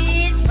woman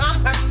needs from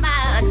her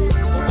man.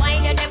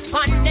 Why you dip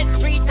on the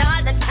street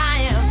all the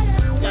time?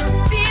 The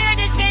fear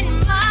is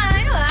in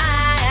my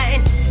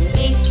mind.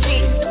 These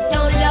streets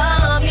don't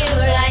love you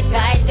like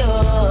I do.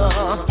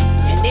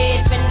 You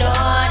need to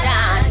know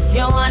that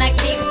you wanna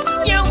keep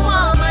your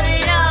woman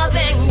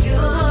loving you.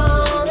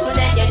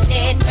 Then you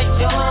need to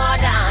show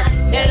that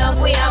the love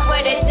we have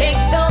when it takes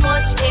so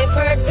much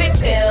effort to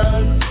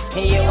build.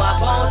 You are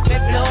about to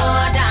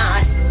blow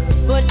that.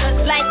 But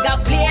just like a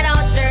plain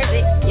out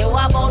jersey, you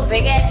are about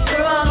to get through.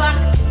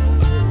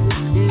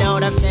 Now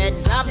the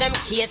feds have them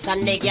case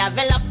and they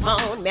gavel a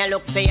pound. Me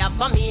look for your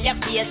familiar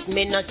face,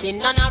 me not see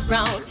none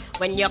around.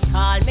 When you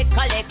call me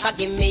collector,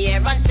 give me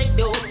errands to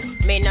do.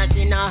 Me not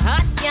see no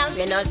hot girl,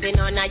 me not see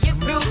none of your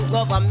crew.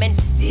 Government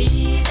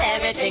sees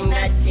everything,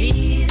 that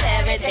sees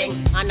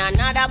everything. And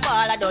another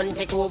ball I don't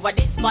take over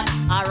this spot.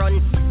 I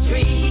run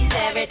trees,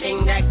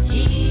 everything, that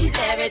keys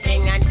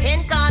everything. And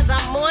 10 cars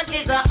a month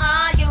is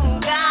all you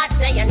got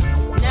saying.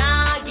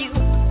 Now you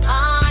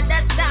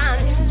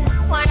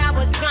understand what I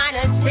was trying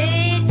to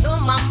say to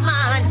my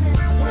man.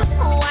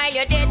 Why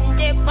you didn't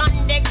dip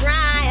on the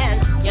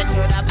grind? You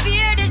should have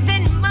feared this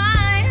in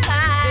my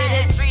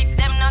life. The streets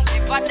them not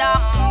tip a damn.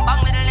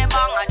 Bang little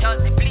bang, I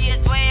just the place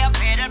where you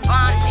pedal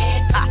on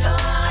it.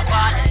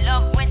 Fall in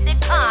love with the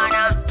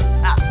corner.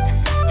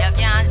 You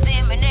can't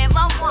see me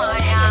never want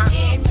ya.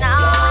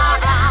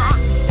 Nah.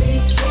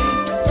 These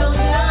streets don't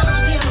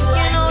love you.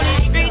 You know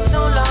these streets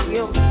don't love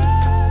you.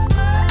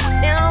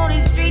 You know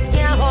these streets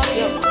can't hold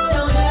you.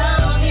 Don't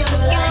love you.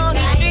 You know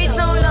these streets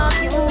don't love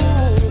you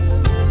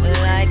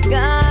like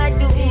I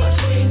do.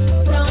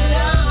 Don't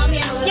love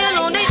you. You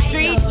know these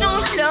streets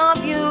don't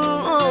love you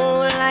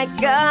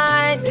like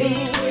I do.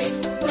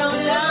 Don't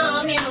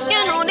love you.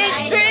 You know these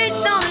streets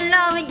don't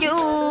love you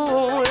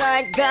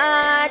like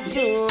I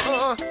do.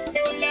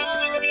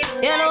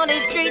 You know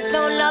these streets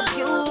don't love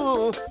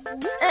you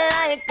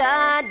like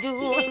I do.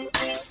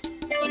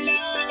 Don't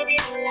love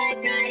you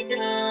like I do.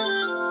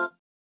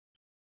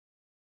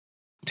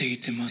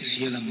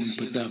 Yellow Moon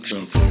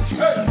Production.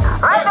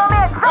 I don't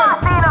make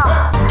sauce, you know.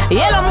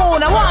 Yellow Moon,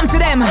 I want to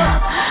them.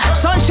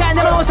 Sunshine,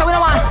 them also, we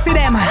don't want to see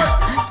them.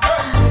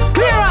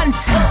 Clearance,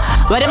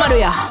 what them a do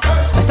ya?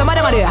 Some of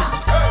them a do ya?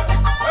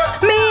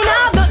 Me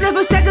now, don't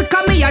never say to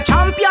call me a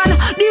champion.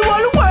 The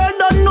whole world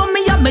don't know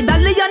me a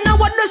medallion.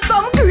 Now what the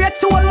some great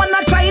one man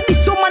I try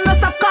this woman a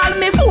stop call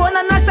me phone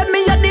and I said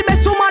me a the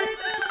best woman.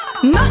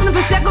 Nothing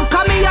for say to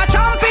call me a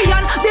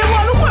champion. The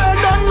whole world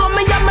don't know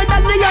me a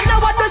medallion.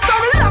 Now what the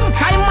some long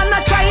time man I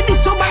try this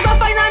woman go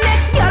find a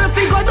next girl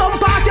figure don't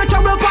pass your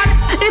trouble pot.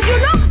 If you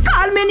don't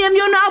call me name,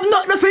 you know have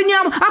nothing for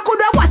name. I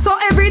coulda watch so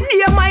every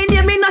day my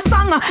name in a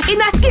song,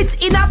 in a skit,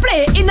 in a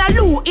play, in a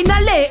loo, in a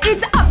lay.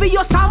 It's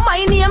obvious how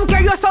my name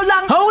carry you so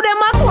long. How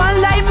them a go on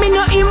like me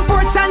no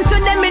important to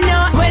them me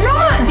know. When no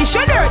man the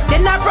sugar,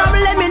 then a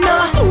problem me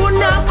know. Who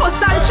now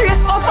concentrate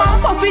up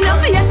and puff in a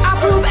face.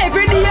 Approve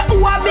every day who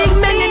a big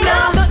man you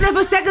know. Don't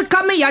never say to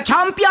call me a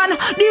champion.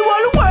 The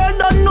whole world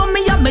don't know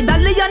me a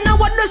medallion. Now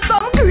what the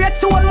some great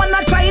one man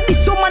I try this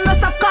woman a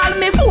stop call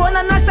me phone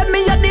and I said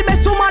me a the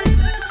best woman.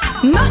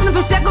 Nothing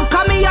for say to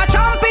call me a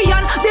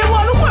champion. The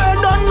whole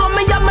world don't know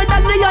me a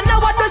medallion. Now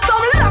what the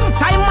some long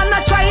time man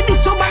I try this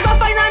woman go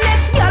find a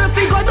next girl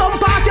figure don't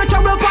pass your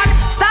trouble pot.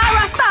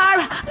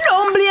 Star,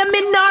 don't blame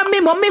me nor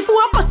me mommy.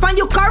 Focus on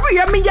your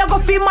career, me a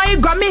go feel my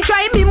Grammy.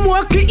 Try me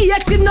more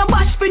creative, no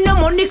bash for no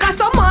money. Cause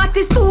some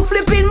artists too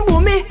flipping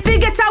boomy.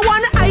 Forget I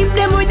want hype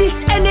them with this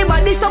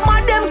anybody. Some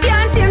of them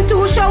can't seem to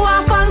show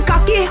off and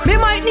cocky. Me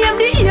might name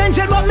the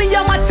angel but me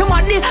a mad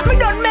somebody. Me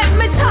don't make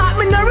me talk,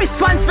 me no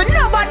response for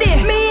nobody.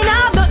 Me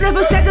now don't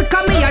never say to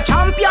call me a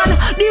champion.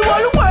 The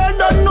whole world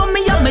don't know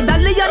me a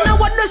medallion. Now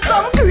what the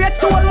some great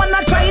one man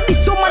I try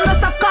this woman a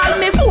stop call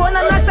me phone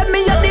and I said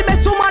me a the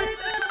best woman.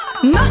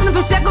 Nothing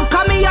for say to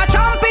call me a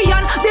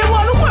champion. The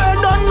whole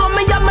world don't know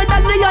me a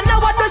medallion. Now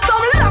what the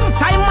some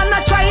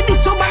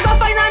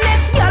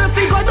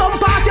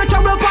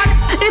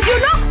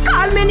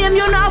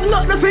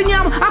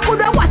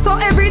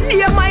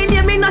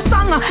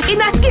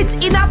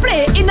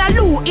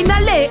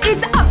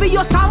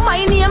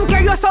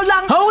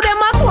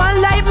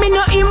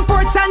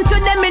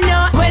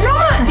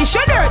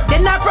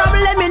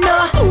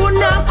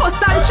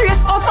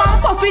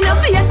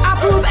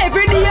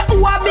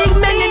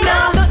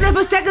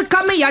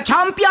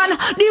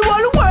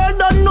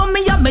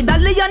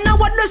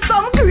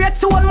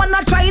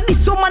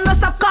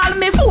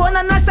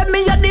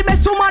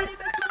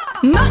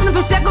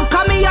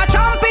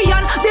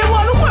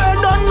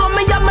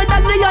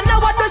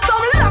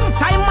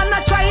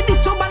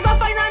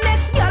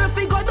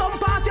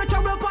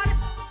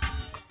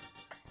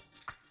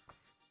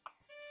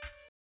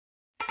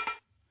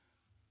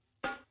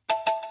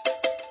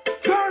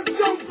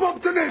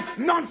to this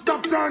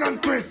non-stop turn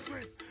and twist.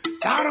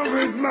 God of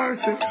His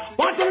mercy.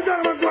 What do you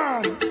tell me,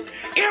 God?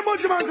 Here,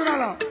 Buju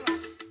man,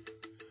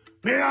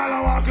 me all a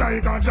walk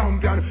like a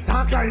champion,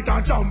 talk like a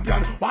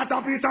champion. What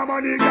a piece of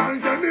money, girl,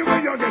 tell me where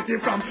you get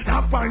it from.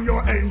 Knock on your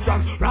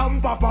entrance,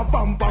 ram pa pa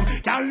pam pam.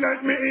 Can't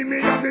let me in,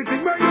 me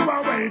everything where you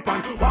are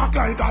waiting. Walk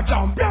like a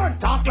champion,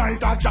 talk like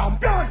a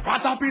champion.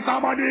 What a piece of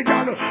money,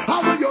 girl,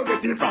 how will you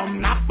get it from?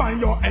 Knock on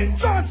your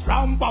entrance,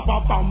 ram pa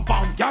pa pam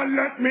pam. Can't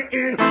let me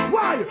in,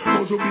 why?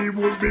 Cause we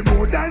would be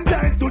more than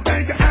dead to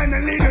take your hand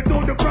and lead you to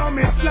the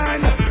promised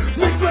land.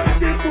 Me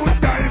 20-foot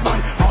dive on,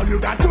 all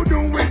you got to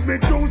do is be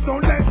true, so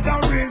let's go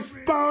rinse.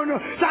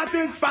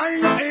 Satisfy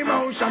your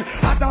emotion.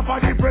 At a for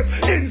the breath,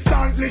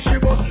 instantly she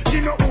was. She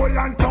no old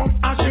and tough,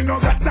 and she no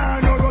got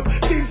down no road.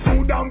 She's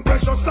too down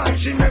precious, and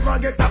she never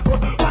get a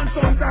cut. One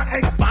son to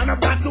expand, a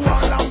back to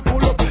all and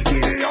pull up.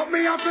 Giddy up,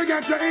 me I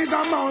forget you is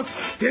a mouse.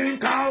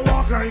 Think I'll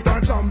walk like a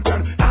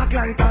champion, act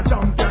like a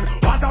champion.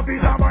 What a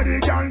piece of body,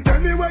 can tell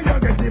me where you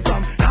get it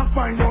from. Now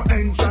find your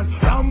entrance,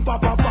 ram pa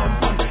pa pam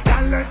pam.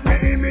 Can't let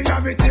me in, me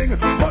everything.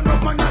 But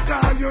no man at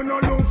all, you no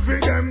look for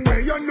them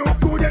way. You look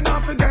good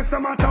enough to get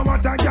some matter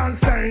what I can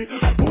say.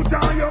 Put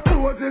on your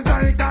clothes, it's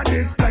like a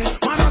display.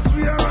 Man, I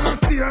swear and I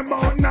see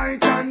about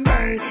night and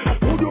day.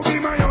 Would you be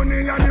my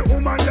honey and the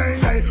woman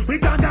lay? We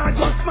got that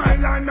just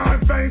smile on our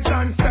face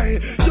and say,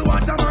 she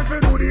want a man to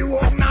do the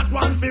work, not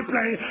one to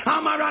play.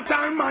 I'm a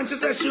rattan man, she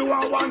says she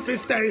want one to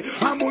stay.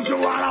 I'm Buju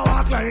all I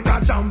walk like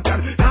a champion,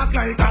 talk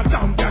like a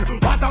champion.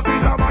 What a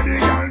piece of body,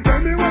 girl, tell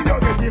me where you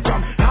get it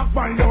from. Now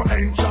find your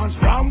entrance,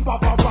 ram pa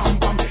pa pam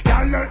pam.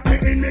 Can't let me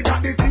in, me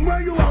got the thing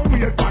where you are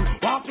wait on.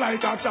 Walk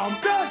like a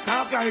champion,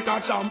 talk like a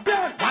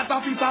champion. What a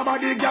piece of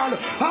body, girl,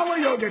 how will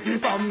you get it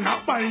from?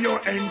 Now find your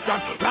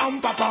entrance,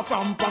 ram pa pa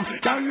pam pam.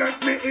 Can't let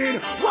me in,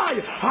 why?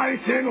 I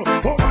sing,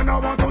 oh man, I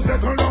want to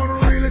settle down,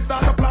 really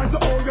start a plan to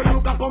all you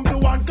look and come to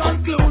one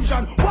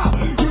conclusion. Wow,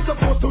 you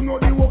supposed to know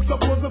the work,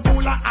 supposed to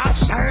full of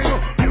action.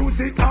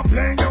 Music are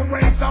playing, your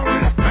waves are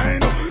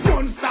respect.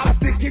 Don't stop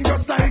sticking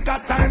just like a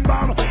time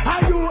bomb.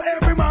 Are you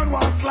every man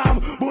want slam?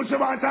 But you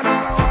want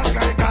another one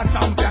like a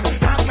champion,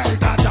 not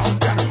like a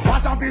champion.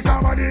 What a piece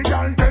of body,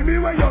 girl, tell me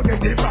where you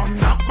get it from.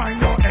 Not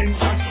find your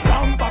entrance,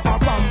 ram pa pa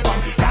pam pam.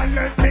 Can't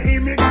let me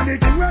in, me got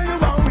it where you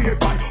are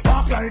wait on.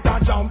 Walk like a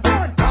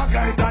champion, talk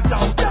like a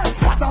champion.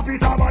 What a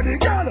piece of body,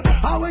 girl,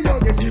 how will you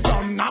get it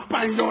from? Not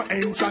find your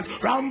entrance,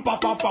 ram pa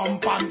pa pam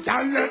pam.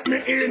 Can't let me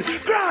in,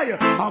 cry.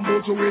 I'm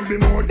Buju will be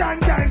more than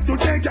time to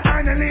take your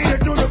hand and lead you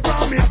to the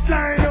promised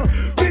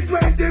line. Be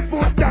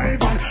 20-foot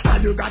dive on,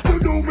 all you got to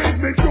do is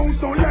be true,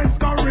 so let's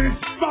go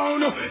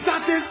respond.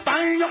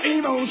 Satisfying your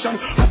emotion.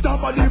 At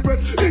top of the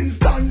breath,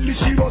 instantly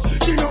she was.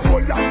 She no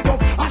hold and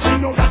tough, and she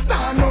no got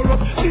down no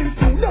rough. Since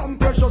too damn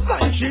precious,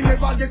 and she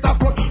never get a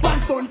cut.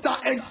 One son to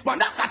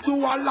expand, I got to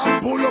all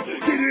and pull up.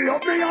 Giddy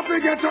up, me up to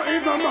get you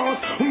in the mouth.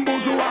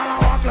 Buju all I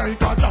walk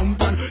like a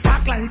champion,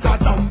 talk like a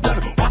champion.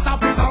 What a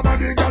piece of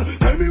body, girl,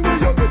 tell me where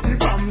you get it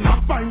from.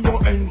 Not find your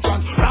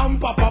entrance, ram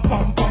pa pa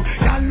pam pam.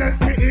 Can't let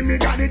me in, me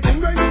got it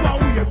in where you are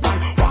wait on.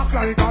 Walk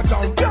like a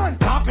champion,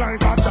 talk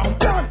like a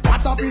champion.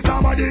 What a piece of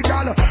body,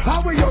 girl,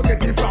 how will you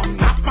get it from?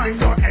 Not find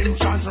your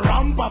entrance,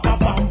 ram pa pa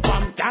pam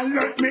pam. Can't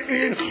let me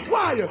in,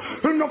 why?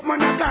 Enough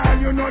man a call,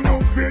 you know no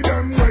fear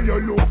them where you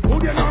look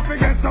good enough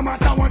against no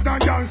matter what I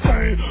can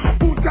say.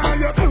 Put on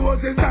your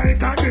clothes, it's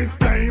like a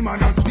display.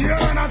 Man, I see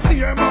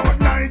about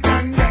night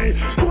and day.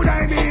 Could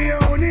I be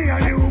only a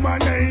human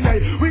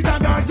lady? We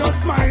got just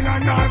smile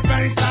on our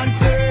face and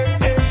say,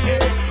 hey,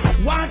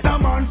 hey. What a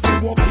man to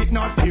walk it,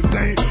 not to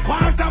play.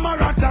 What a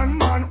marathon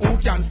man who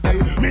can stay.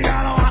 Me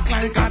all walk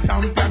like a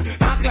champion,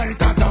 act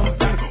like a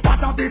champion.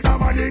 What a piece of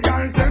body,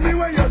 girl, tell me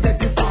where you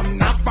get it from.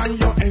 Knock on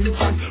your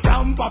entrance,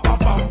 ram pa pa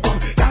pam pam.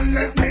 Can't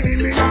let me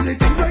in, me got the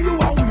thing where you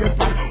are wait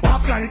for.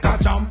 Walk like a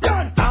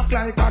champion, talk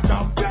like a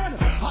champion.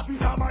 A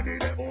piece of body,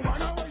 the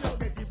woman, where you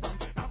get it from.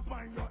 Knock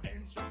on your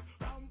entrance,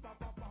 ram pa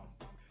pa pam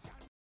pam.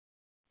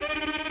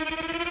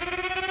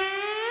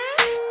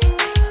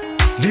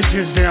 This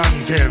is the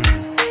anthem,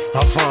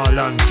 a fall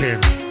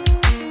anthem.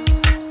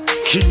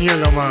 King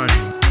Yellowman,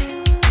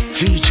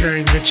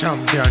 featuring the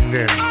champion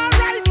them.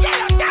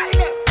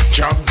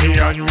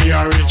 Champion, we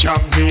are a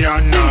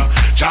champion.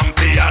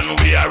 Champion,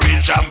 we are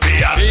a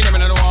champion.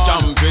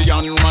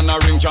 Champion, man a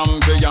ring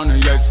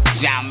champion, yes.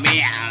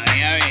 Champion,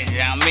 we are a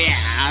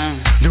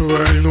champion. The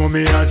world know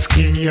me as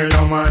King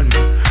Yellowman.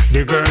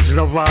 The girls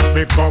love off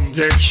me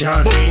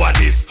complexion. But what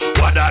this,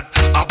 what that,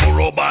 a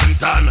buro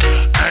banton.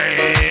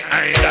 Hey,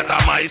 hey, that's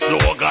my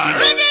slogan.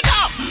 Bring it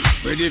up!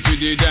 Ready for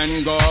the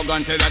den go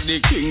and tell that the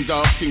kings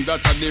of kings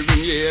that are the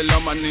ring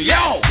Yellowman.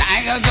 Yo!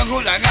 I got the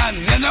good, I got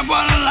the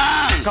ball.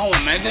 Come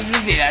on, this is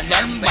the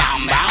bam,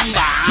 bam,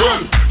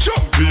 bam.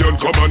 Champion,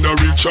 commander,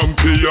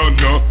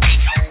 champion.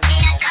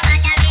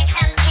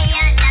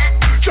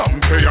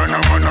 Champion, I'm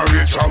a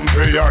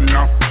champion.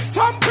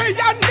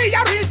 Champion, me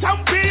a real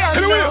champion.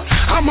 Anyway,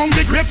 among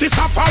the greatest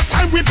of all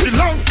time we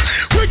belong.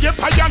 We get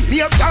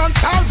pioneers,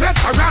 dancers,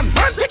 veterans.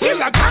 Still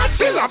a God,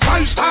 still a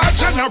 5-star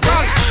general.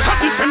 A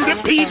Send the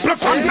people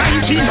from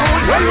 19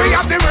 old. Well, we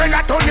have the word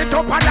that turn it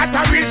up and that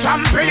a real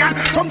champion.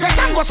 Some get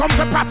and go, some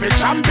the profit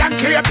champion,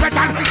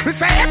 capleton. We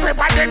say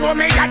everybody know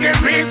me got the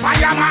real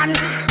fireman.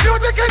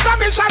 Music is a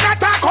mission,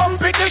 not a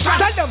competition.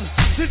 Tell them,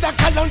 this is a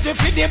challenge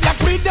for the black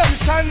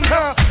redemption.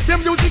 The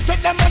music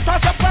take them out of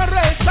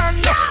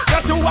separation.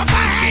 Got to have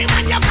a aim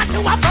and you got to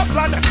have a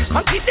plan.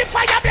 And keep the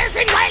fire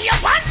blazing while you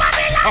want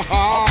Babylon.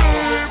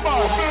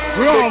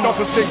 Wrong.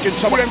 Enough is thinking,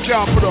 some of them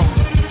can't put on.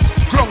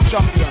 Ground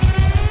champion.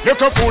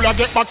 Little fool I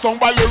get back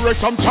down by lyrics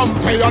and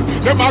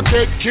champion. Them a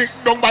get kicked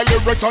down by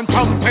lyrics and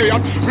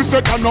champion. We say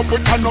turn up,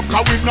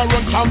 cause we no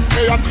run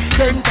champion.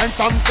 10 times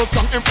I'm so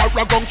strong in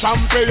Paragon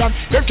champion.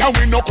 Them can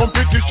win no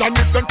competition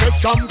if them test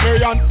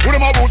champion. Who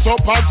them a boot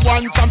up as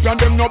one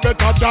champion, them no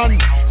better than.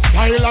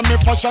 Style and me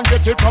fashion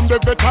get it from the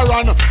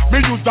veteran.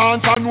 Me use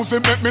dance and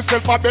music make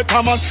myself a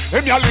better man.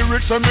 Them your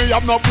lyrics and me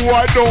have no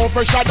boy don't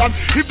pressure than.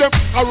 If them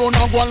around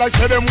and go on like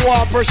say them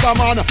war pressure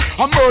man.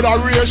 A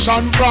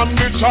murderation from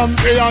the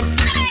champion.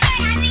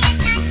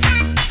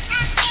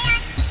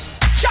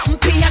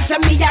 Champion, say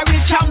me a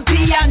real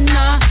champion.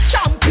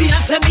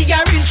 Champion, say me a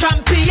real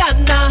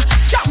champion.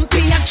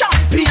 Champion,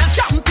 champion,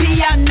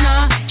 champion.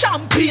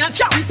 Champion,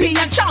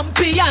 champion,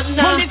 champion.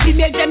 Money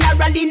female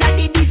general in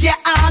the DJ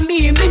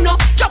army. Me no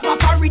chop up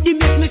a rhythm,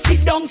 make me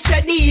sit down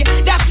steady.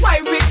 That's why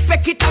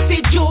respect it a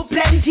fit you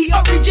plenty.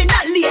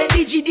 Original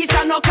lady G, this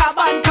a no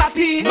carbon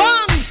copy.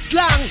 Bang,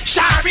 slang,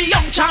 sorry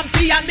young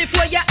champion.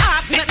 Before you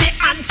ask me the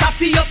answer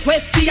for your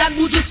question,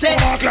 would you say?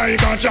 Talk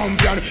like a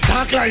champion,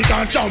 talk like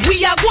a champion.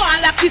 We are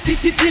going like the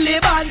city till the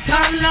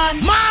banton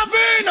land.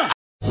 Marvin!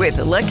 With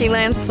the Lucky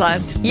Land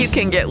Slots, you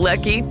can get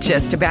lucky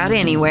just about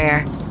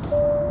anywhere.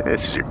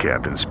 This is your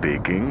captain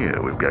speaking.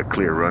 We've got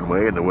clear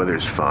runway and the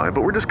weather's fine,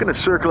 but we're just going to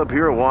circle up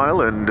here a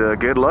while and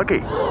get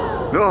lucky.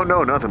 No,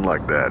 nothing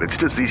like that. It's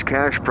just these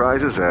cash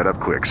prizes add up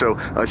quick. So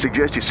I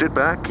suggest you sit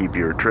back, keep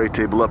your tray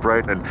table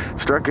upright, and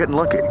start getting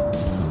lucky.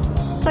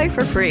 Play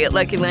for free at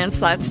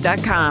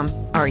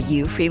LuckyLandSlots.com. Are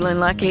you feeling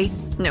lucky?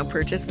 No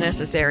purchase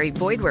necessary.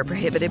 Void where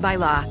prohibited by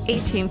law.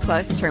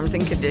 18+ terms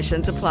and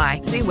conditions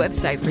apply. See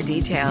website for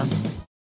details.